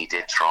told me he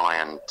did try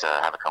and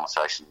have a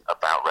conversation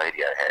about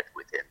Radiohead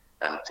with him,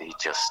 and he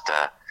just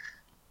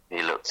he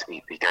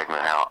gave him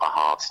a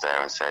hard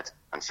stare and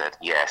said,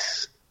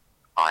 "Yes,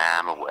 I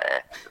am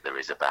aware that there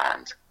is a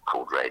band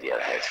called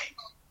Radiohead."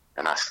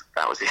 And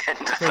that was the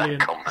end of that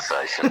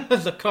conversation.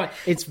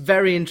 It's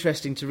very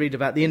interesting to read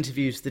about the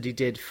interviews that he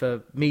did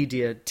for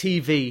media,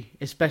 TV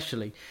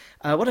especially.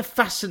 What a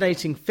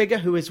fascinating figure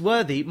who is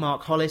worthy,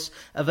 Mark Hollis,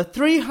 of a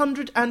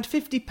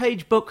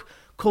 350-page book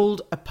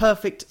called A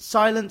Perfect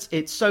Silence.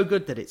 It's so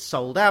good that it's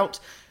sold out.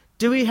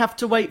 Do we have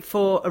to wait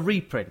for a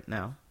reprint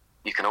now?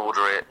 You can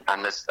order it,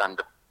 and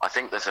I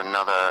think there's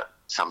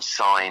some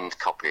signed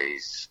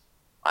copies.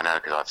 I know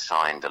because I've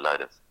signed a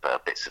load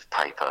of bits of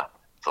paper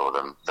for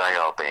them. They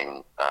are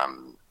being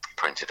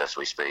printed as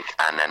we speak,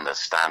 and then the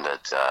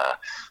standard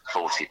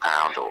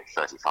 £40 or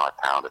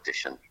 £35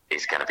 edition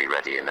is going to be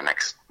ready in the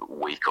next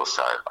week or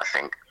so, I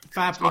think.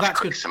 Fab.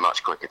 It's a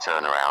much quicker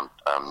turnaround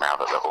now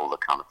that all the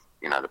kind of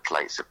the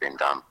plates have been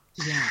done.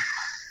 Yeah.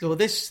 Well,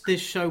 this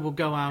show will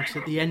go out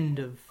at the end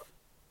of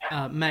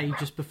May,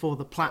 just before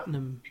the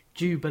Platinum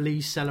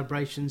Jubilee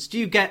celebrations. Do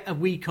you get a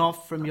week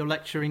off from your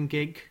lecturing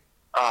gig?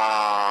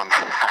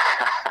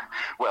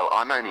 Well,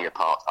 I'm only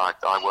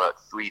I work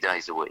 3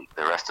 days a week.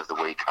 The rest of the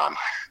week I'm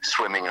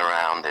swimming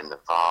around in the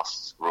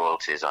vast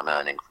royalties I'm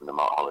earning from the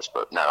Mark Hollis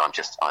book. No, I'm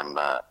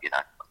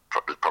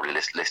probably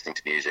listening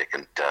to music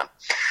and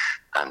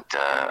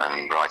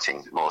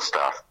writing more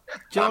stuff.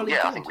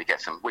 I think we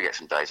get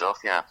some days off.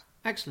 Yeah.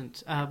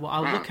 Excellent. Well,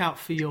 I'll look out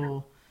for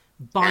your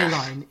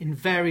byline in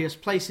various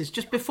places.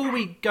 Just before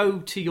we go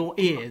to your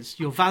ears,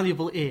 your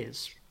valuable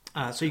ears.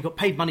 So you got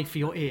paid money for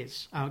your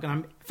ears.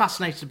 I'm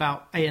fascinated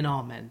about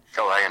A&R men.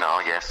 Oh,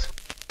 A&R, yes.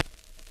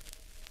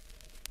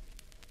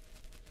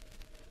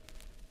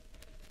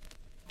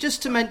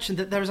 just to mention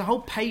that there is a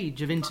whole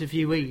page of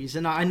interviewees,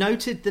 and I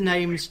noted the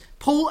names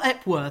Paul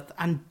Epworth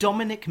and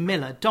Dominic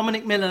Miller.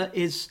 Dominic Miller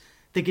is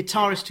the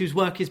guitarist whose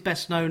work is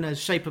best known as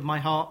Shape of My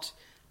Heart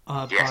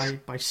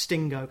by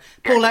Stingo.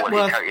 Paul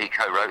Epworth... He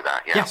co-wrote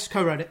that, yeah. Yes,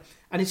 co-wrote it.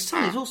 And his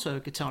son is also a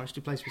guitarist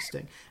who plays with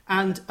Sting.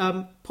 And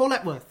Paul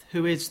Epworth,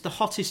 who is the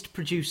hottest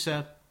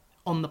producer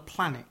on the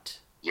planet.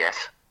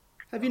 Yes.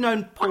 Have you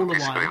known Paul a while? I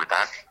disagree with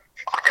that.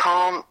 I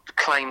can't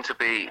claim to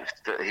be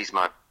that he's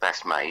my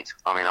best mate.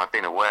 I mean, I've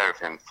been aware of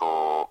him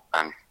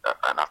and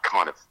I've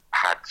kind of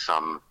had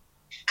some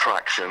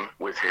traction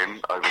with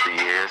him over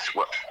the years.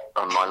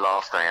 On my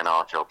last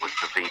A&R job was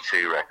for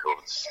V2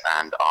 Records,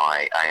 and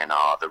I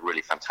A&R the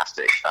really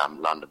fantastic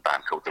London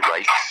band called The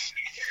Rakes.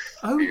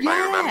 Oh, you may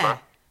remember,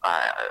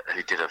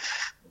 who did a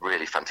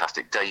really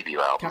fantastic debut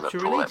album that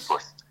Paul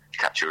Epworth,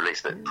 Capture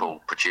Release, that Paul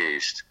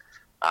produced.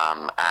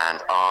 And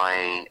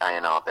I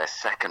A&R'd their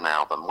second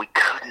album. We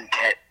couldn't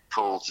get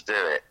Paul to do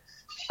it.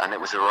 And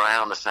it was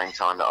around the same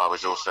time that I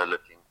was also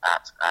looking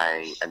at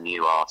a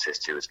new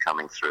artist who was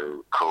coming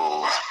through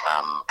called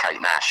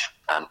Kate Nash.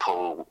 And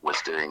Paul was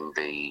doing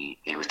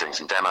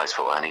some demos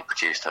for her, and he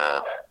produced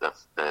the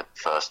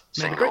first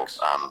single.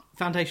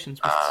 Foundations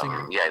was the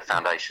single. Yeah,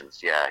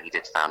 Foundations. Yeah, he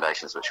did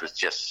Foundations, which was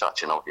just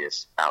such an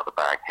obvious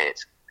out-the-bag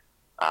hit.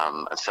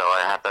 And so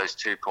I had those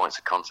 2 points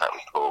of contact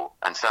with Paul,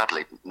 and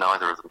sadly,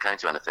 neither of them came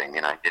to anything.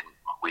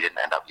 We didn't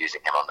end up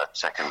using him on the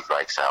second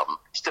Rakes album.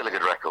 Still a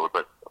good record,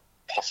 but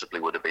possibly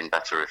would have been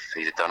better if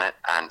he'd have done it.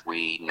 And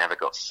we never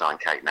got to sign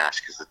Kate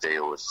Nash because the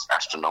deal was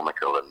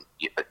astronomical, and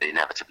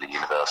inevitably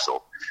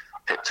Universal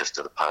picked us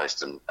to the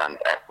post. And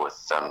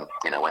Epworth,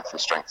 went from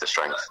strength to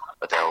strength.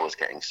 Adele was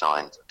getting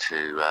signed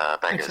to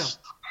Beggars.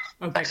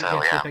 I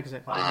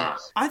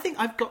think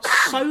I've got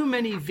so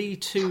many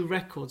V2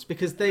 records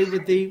because they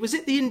were was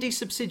it the indie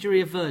subsidiary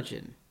of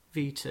Virgin,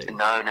 V2?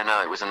 No.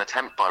 It was an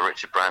attempt by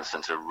Richard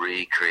Branson to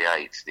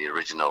recreate the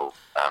original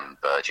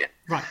Virgin.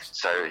 Right.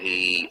 So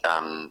he,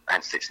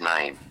 hence its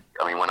name.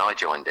 I mean, when I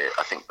joined it,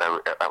 I think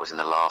that was in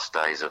the last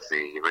days of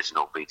the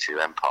original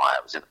V2 Empire.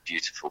 It was in a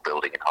beautiful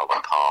building in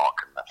Holland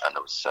Park, and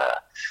there was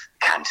a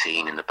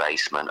canteen in the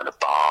basement and a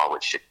bar,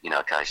 which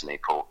occasionally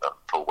Paul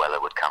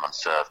Weller would come and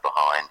serve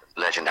behind.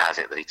 Legend has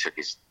it that he took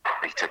his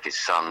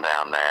son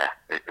down there,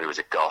 who was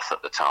a goth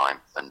at the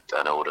time, and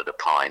ordered a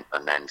pint,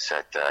 and then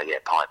said,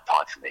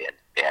 pint for me, and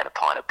he had a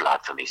pint of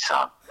blood for me,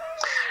 son,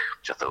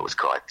 which I thought was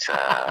quite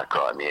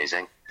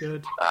amusing.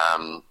 Good.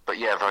 But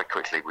yeah, very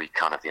quickly we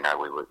kind of, we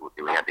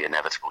had the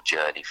inevitable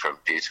journey from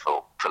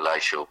beautiful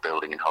palatial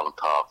building in Holland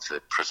Park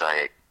to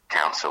prosaic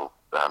council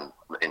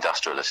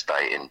industrial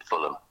estate in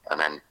Fulham, and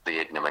then the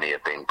ignominy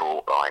of being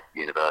bought by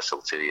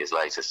Universal 2 years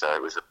later. So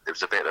it was a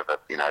bit of a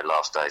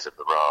last days of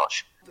the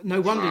Raj. No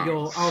wonder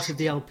your Art of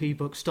the LP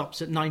book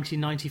stops at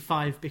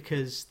 1995,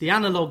 because the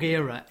analogue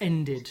era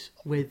ended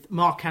with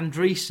Mark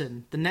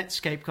Andreessen, the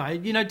Netscape guy.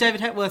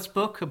 David Hepworth's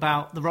book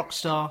about the rock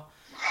star,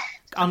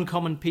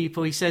 uncommon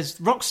people. He says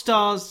rock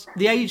stars,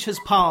 the age has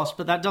passed,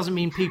 but that doesn't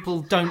mean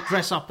people don't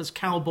dress up as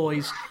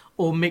cowboys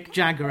or Mick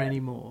Jagger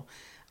anymore.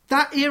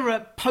 That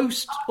era,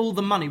 post all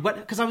the money,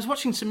 because I was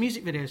watching some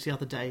music videos the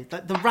other day,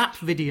 the rap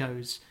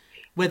videos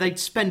where they'd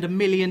spend $1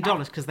 million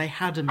because they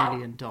had $1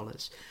 million.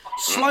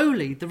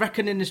 Slowly, the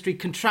record industry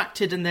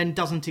contracted and then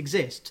doesn't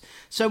exist.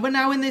 So we're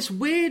now in this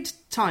weird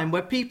time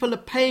where people are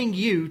paying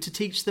you to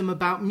teach them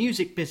about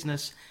music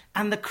business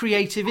and the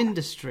creative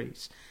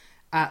industries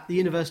at the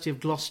University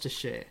of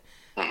Gloucestershire.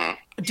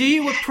 Do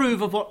you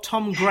approve of what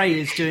Tom Gray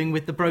is doing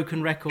with the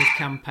Broken Record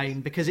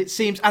campaign? Because it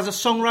seems, as a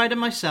songwriter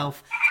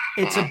myself,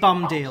 it's a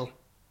bum deal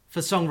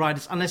for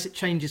songwriters unless it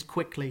changes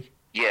quickly.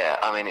 Yeah,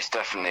 I mean, it's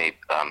definitely.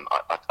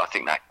 I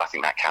think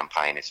that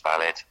campaign is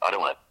valid. I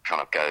don't want to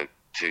kind of go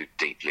too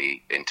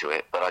deeply into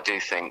it, but I do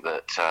think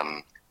that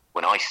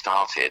when I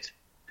started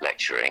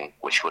lecturing,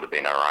 which would have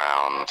been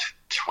around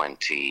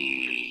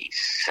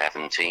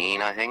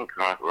 2017, I think,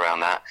 right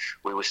around that,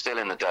 we were still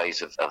in the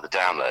days of the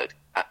download.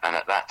 And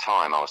at that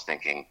time, I was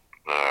thinking,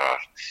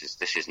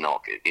 this is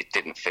not good. It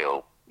didn't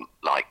feel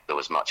like there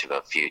was much of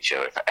a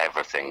future if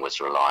everything was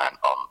reliant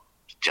on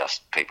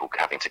just people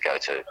having to go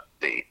to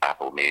the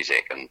Apple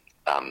Music and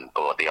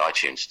or the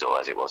iTunes store,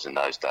 as it was in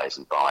those days,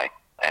 and buy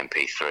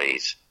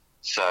MP3s.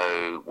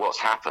 So what's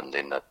happened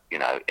in the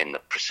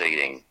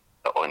preceding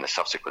or in the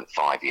subsequent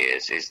 5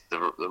 years is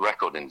the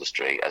record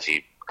industry, as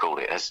you called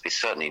it, it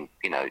certainly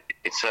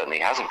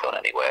hasn't gone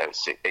anywhere.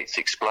 It's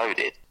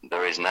exploded.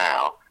 There is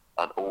now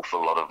an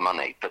awful lot of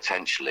money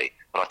potentially,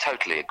 but I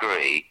totally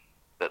agree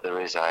that there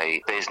is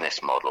a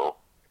business model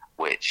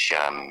which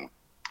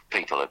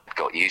people have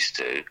got used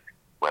to,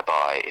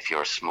 whereby if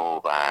you're a small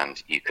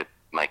band, you could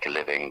make a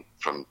living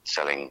from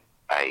selling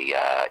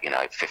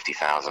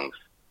 50,000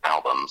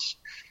 albums.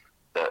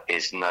 That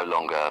is no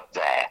longer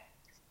there.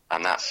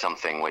 And that's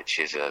something which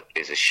is a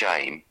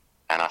shame.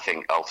 And I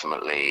think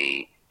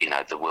ultimately,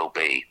 there will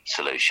be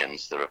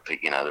solutions. There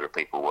are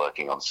people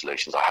working on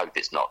solutions. I hope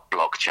it's not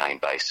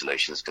blockchain-based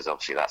solutions, because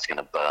obviously that's going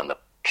to burn the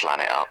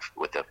planet up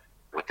with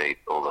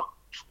all the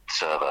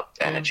server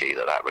energy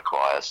that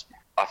requires.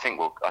 I think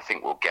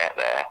we'll get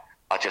there.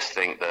 I just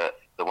think that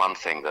the one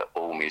thing that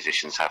all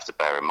musicians have to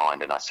bear in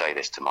mind, and I say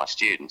this to my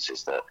students,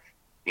 is that,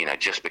 you know,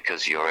 just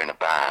because you're in a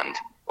band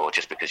or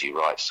just because you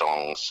write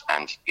songs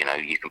and, you know,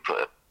 you can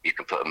put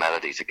a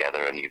melody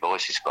together and your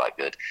voice is quite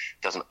good,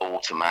 doesn't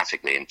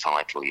automatically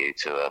entitle you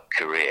to a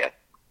career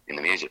in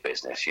the music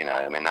business. You know,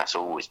 I mean, that's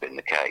always been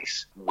the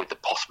case, with the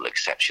possible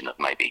exception of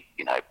maybe,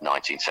 you know,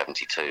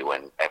 1972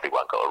 when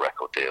everyone got a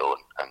record deal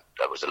and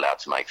was allowed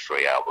to make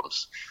 3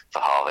 albums for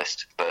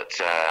Harvest. But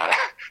so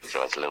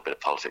it's a little bit of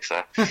politics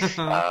there.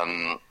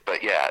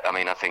 But yeah, I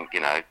mean, I think, you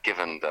know,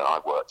 given that I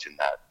worked in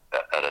that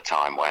at a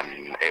time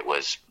when it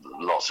was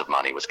lots of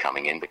money was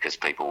coming in because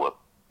people were,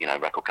 you know,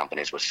 record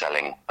companies were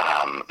selling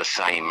the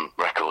same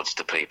records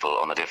to people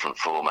on a different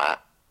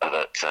format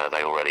that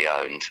they already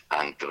owned,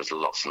 and there was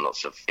lots and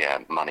lots of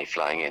money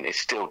flowing in. It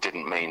still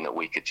didn't mean that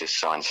we could just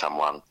sign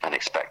someone and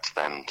expect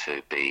them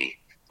to be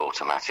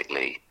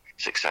automatically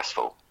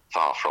successful.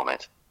 Far from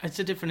it. It's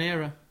a different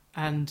era,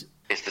 and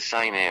it's the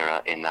same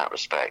era in that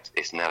respect.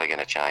 It's never going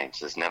to change.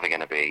 There's never going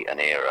to be an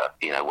era,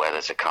 you know, where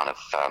there's a kind of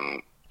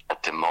a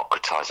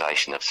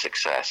democratization of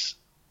success.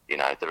 You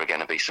know, there are going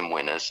to be some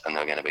winners and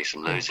there are going to be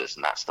some losers,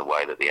 and that's the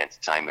way that the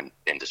entertainment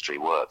industry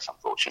works,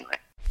 unfortunately.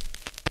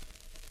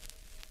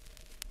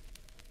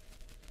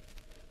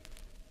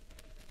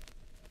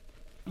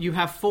 You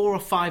have 4 or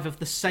 5 of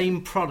the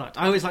same product.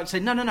 I always like to say,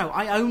 no,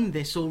 I own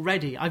this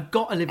already. I've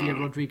got Olivia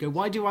Rodrigo.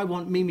 Why do I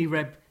want Mimi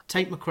Rebb,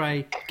 Tate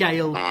McRae,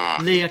 Gail,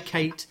 Leah,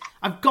 Kate?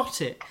 I've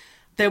got it.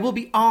 There will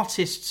be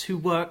artists who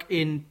work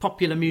in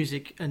popular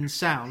music and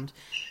sound.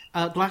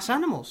 Glass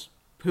Animals,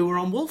 who were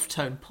on Wolf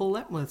Tone, Paul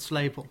Epworth's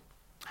label,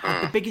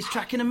 had the biggest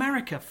track in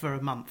America for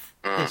a month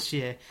this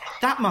year.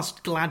 That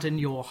must gladden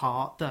your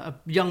heart that a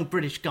young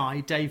British guy,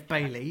 Dave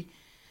Bailey,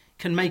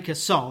 can make a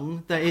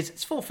song that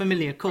it's 4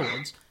 familiar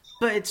chords,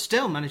 but it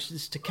still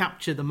manages to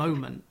capture the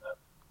moment.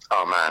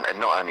 Oh man, and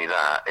not only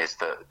that, is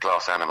that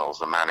Glass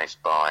Animals are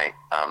managed by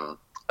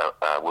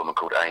a woman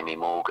called Amy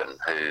Morgan,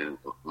 who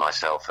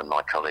myself and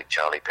my colleague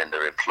Charlie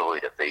Pinder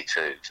employed at V2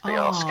 to be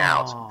our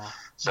scout.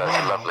 So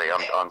it's lovely.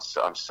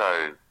 I'm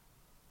so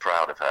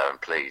proud of her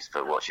and pleased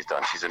for what she's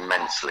done. She's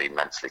immensely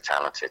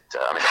talented.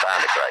 I mean, the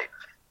band are great,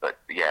 but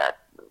yeah,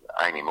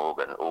 Amy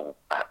Morgan, all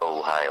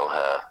hail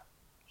her.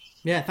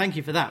 Yeah, thank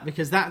you for that,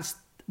 because that's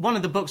one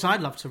of the books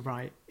I'd love to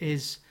write,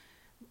 is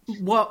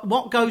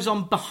what goes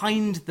on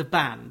behind the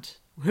band.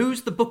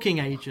 Who's the booking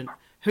agent?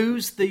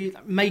 Who's the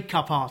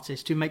makeup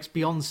artist who makes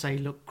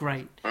Beyonce look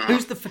great?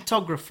 Who's the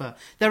photographer?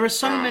 There are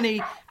so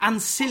many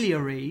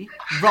ancillary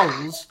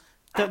roles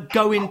that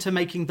go into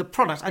making the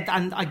product.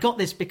 And I got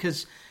this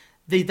because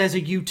there's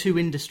a U2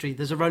 industry,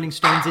 there's a Rolling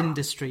Stones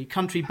industry.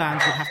 Country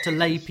bands would have to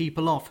lay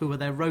people off who are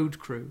their road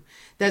crew.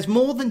 There's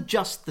more than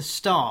just the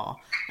star.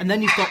 And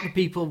then you've got the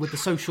people with the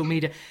social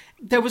media.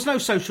 There was no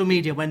social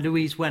media when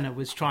Louise Wenner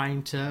was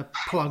trying to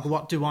plug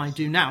What Do I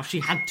Do Now. She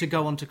had to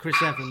go on to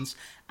Chris Evans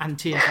and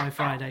TFI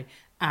Friday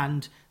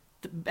and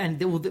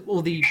all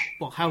the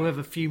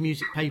however few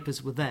music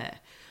papers were there.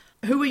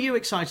 Who are you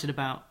excited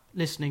about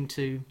listening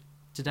to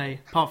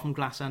today, apart from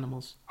Glass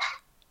Animals?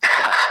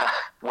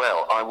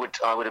 Well, I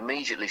would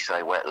immediately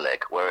say Wet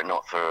Leg, were it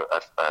not for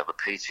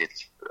repeated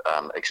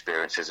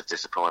experiences of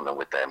disappointment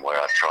with them,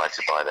 where I've tried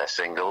to buy their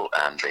single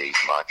and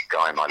my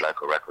guy in my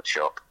local record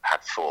shop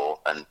had 4,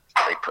 and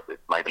they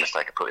made the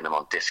mistake of putting them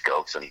on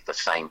Discogs, and the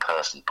same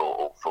person bought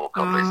all 4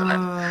 copies and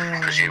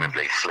then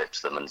presumably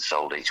flipped them and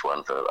sold each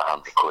one for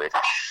 £100.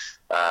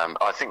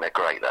 I think they're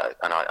great though,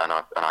 and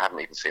I haven't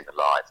even seen them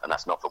live, and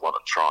that's not for want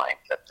of trying.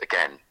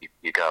 Again,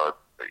 you go,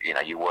 you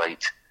know, you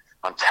wait.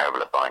 I'm terrible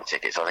at buying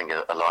tickets. I think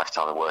a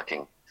lifetime of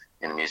working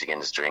in the music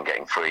industry and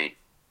getting free,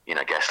 you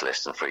know, guest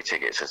lists and free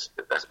tickets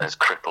has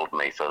crippled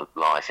me for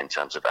life in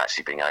terms of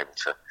actually being able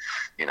to,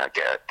 you know,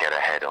 get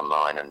ahead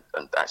online and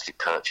actually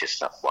purchase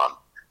one.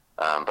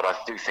 But I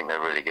do think they're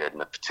really good,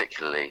 and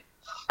particularly,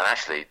 and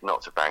actually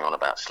not to bang on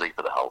about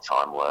Sleeper the whole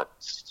time, where it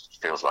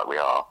feels like we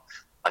are,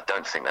 I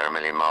don't think they're a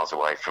million miles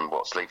away from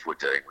what Sleeper were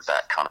doing with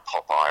that kind of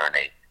pop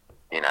irony.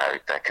 You know,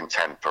 their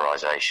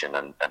contemporization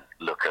and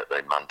look at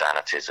the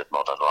mundanities of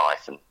modern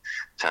life and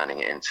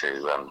turning it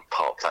into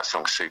pop. That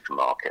song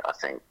Supermarket, I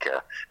think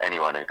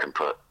anyone who can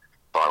put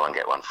buy one,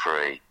 get one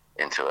free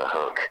into a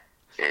hook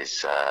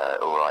is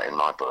all right in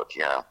my book,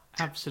 yeah.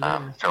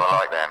 Absolutely. So I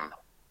like them.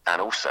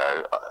 And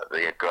also,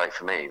 the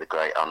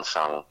great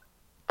unsung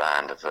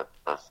band of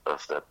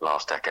the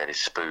last decade is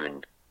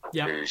Spoon,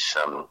 whose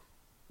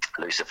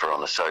Lucifer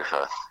on the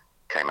Sofa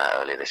came out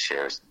earlier this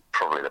year. Is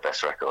probably the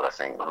best record, I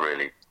think.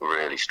 Really,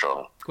 really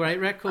strong. Great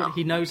record.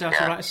 He knows how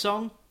to write a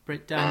song. He's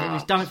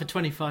done it for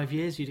 25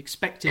 years. You'd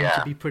expect him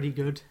to be pretty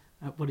good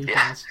at what he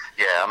does.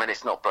 Yeah, I mean,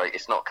 it's not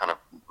kind of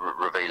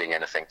revealing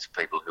anything to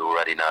people who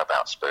already know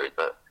about Spoon,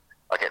 but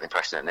I get the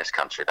impression that in this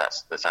country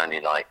that's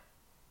only like,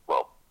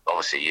 well,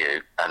 obviously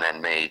you, and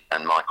then me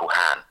and Michael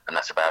Hann, and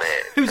that's about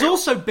it. Who's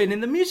also been in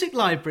the music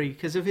library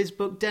because of his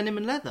book Denim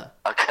and Leather.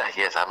 Okay,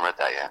 yes, I haven't read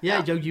that yet.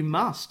 Yeah, Joe, you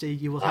must.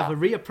 You will have a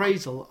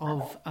reappraisal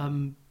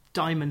of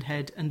Diamond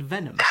Head and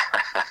Venom.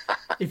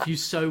 if you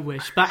so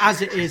wish. But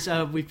as it is,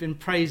 we've been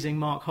praising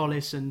Mark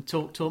Hollis and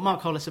Talk.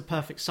 Mark Hollis, A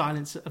Perfect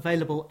Silence,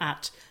 available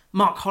at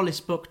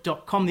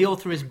markhollisbook.com. The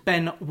author is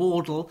Ben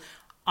Wardle.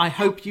 I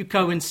hope you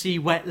go and see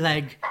Wet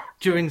Leg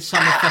during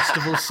summer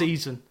festival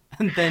season,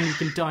 and then you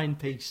can die in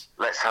peace.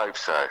 Let's hope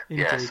so.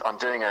 Indeed. Yes, I'm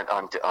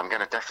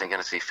definitely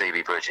going to see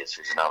Phoebe Bridgers,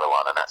 who's another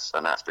one,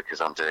 and that's because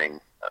at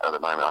the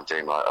moment I'm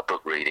doing like a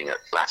book reading at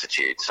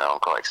Latitude, so I'm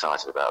quite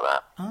excited about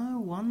that. Oh,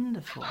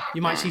 wonderful!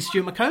 You might see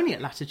Stuart McConey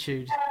at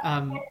Latitude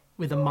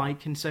with a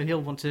mic, and so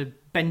he'll want to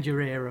bend your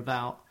ear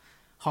about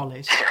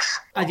Hollis. Yes.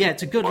 Yeah,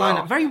 it's a good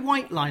lineup. Very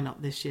white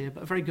lineup this year,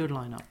 but a very good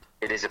lineup.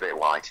 It is a bit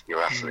white.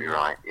 You're absolutely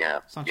right. Yeah.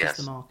 Such is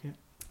the market.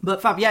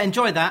 But Fab, yeah,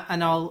 enjoy that,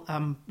 and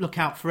I'll look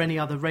out for any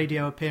other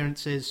radio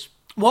appearances.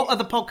 What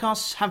other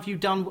podcasts have you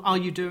done? Are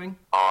you doing?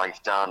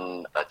 I've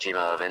done Jim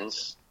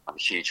Irvin's. I'm a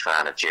huge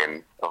fan of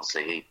Jim.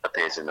 Obviously, he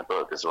appears in the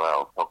book as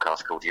well. A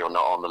podcast called You're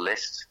Not on the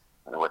List.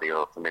 I don't know whether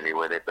you're familiar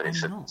with it, but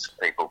it's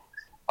people.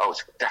 Oh,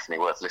 it's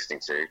definitely worth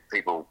listening to.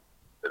 People,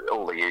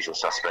 all the usual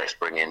suspects,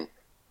 bring in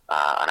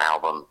an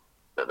album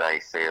that they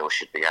feel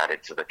should be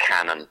added to the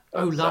canon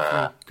of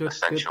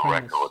Essential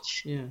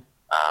Records. Yeah.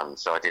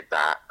 So I did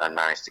that and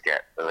managed to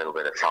get a little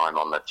bit of time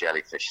on the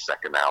Jellyfish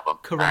second album.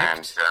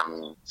 Correct.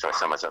 And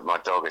my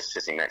dog is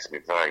sitting next to me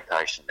very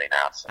patiently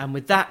now. So. And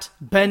with that,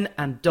 Ben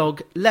and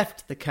Dog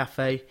left the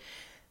cafe.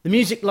 The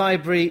Music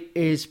Library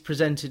is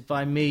presented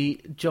by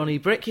me, Johnny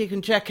Brick. You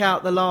can check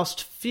out the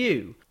last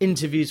few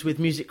interviews with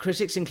music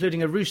critics, including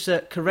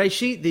Arusa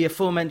Qureshi, the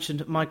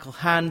aforementioned Michael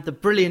Hand, the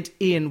brilliant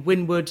Ian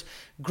Winwood,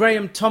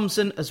 Graham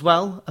Thompson as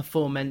well,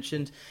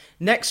 aforementioned.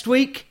 Next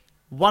week,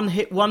 One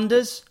Hit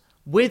Wonders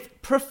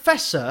with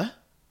Professor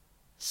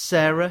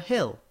Sarah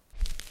Hill.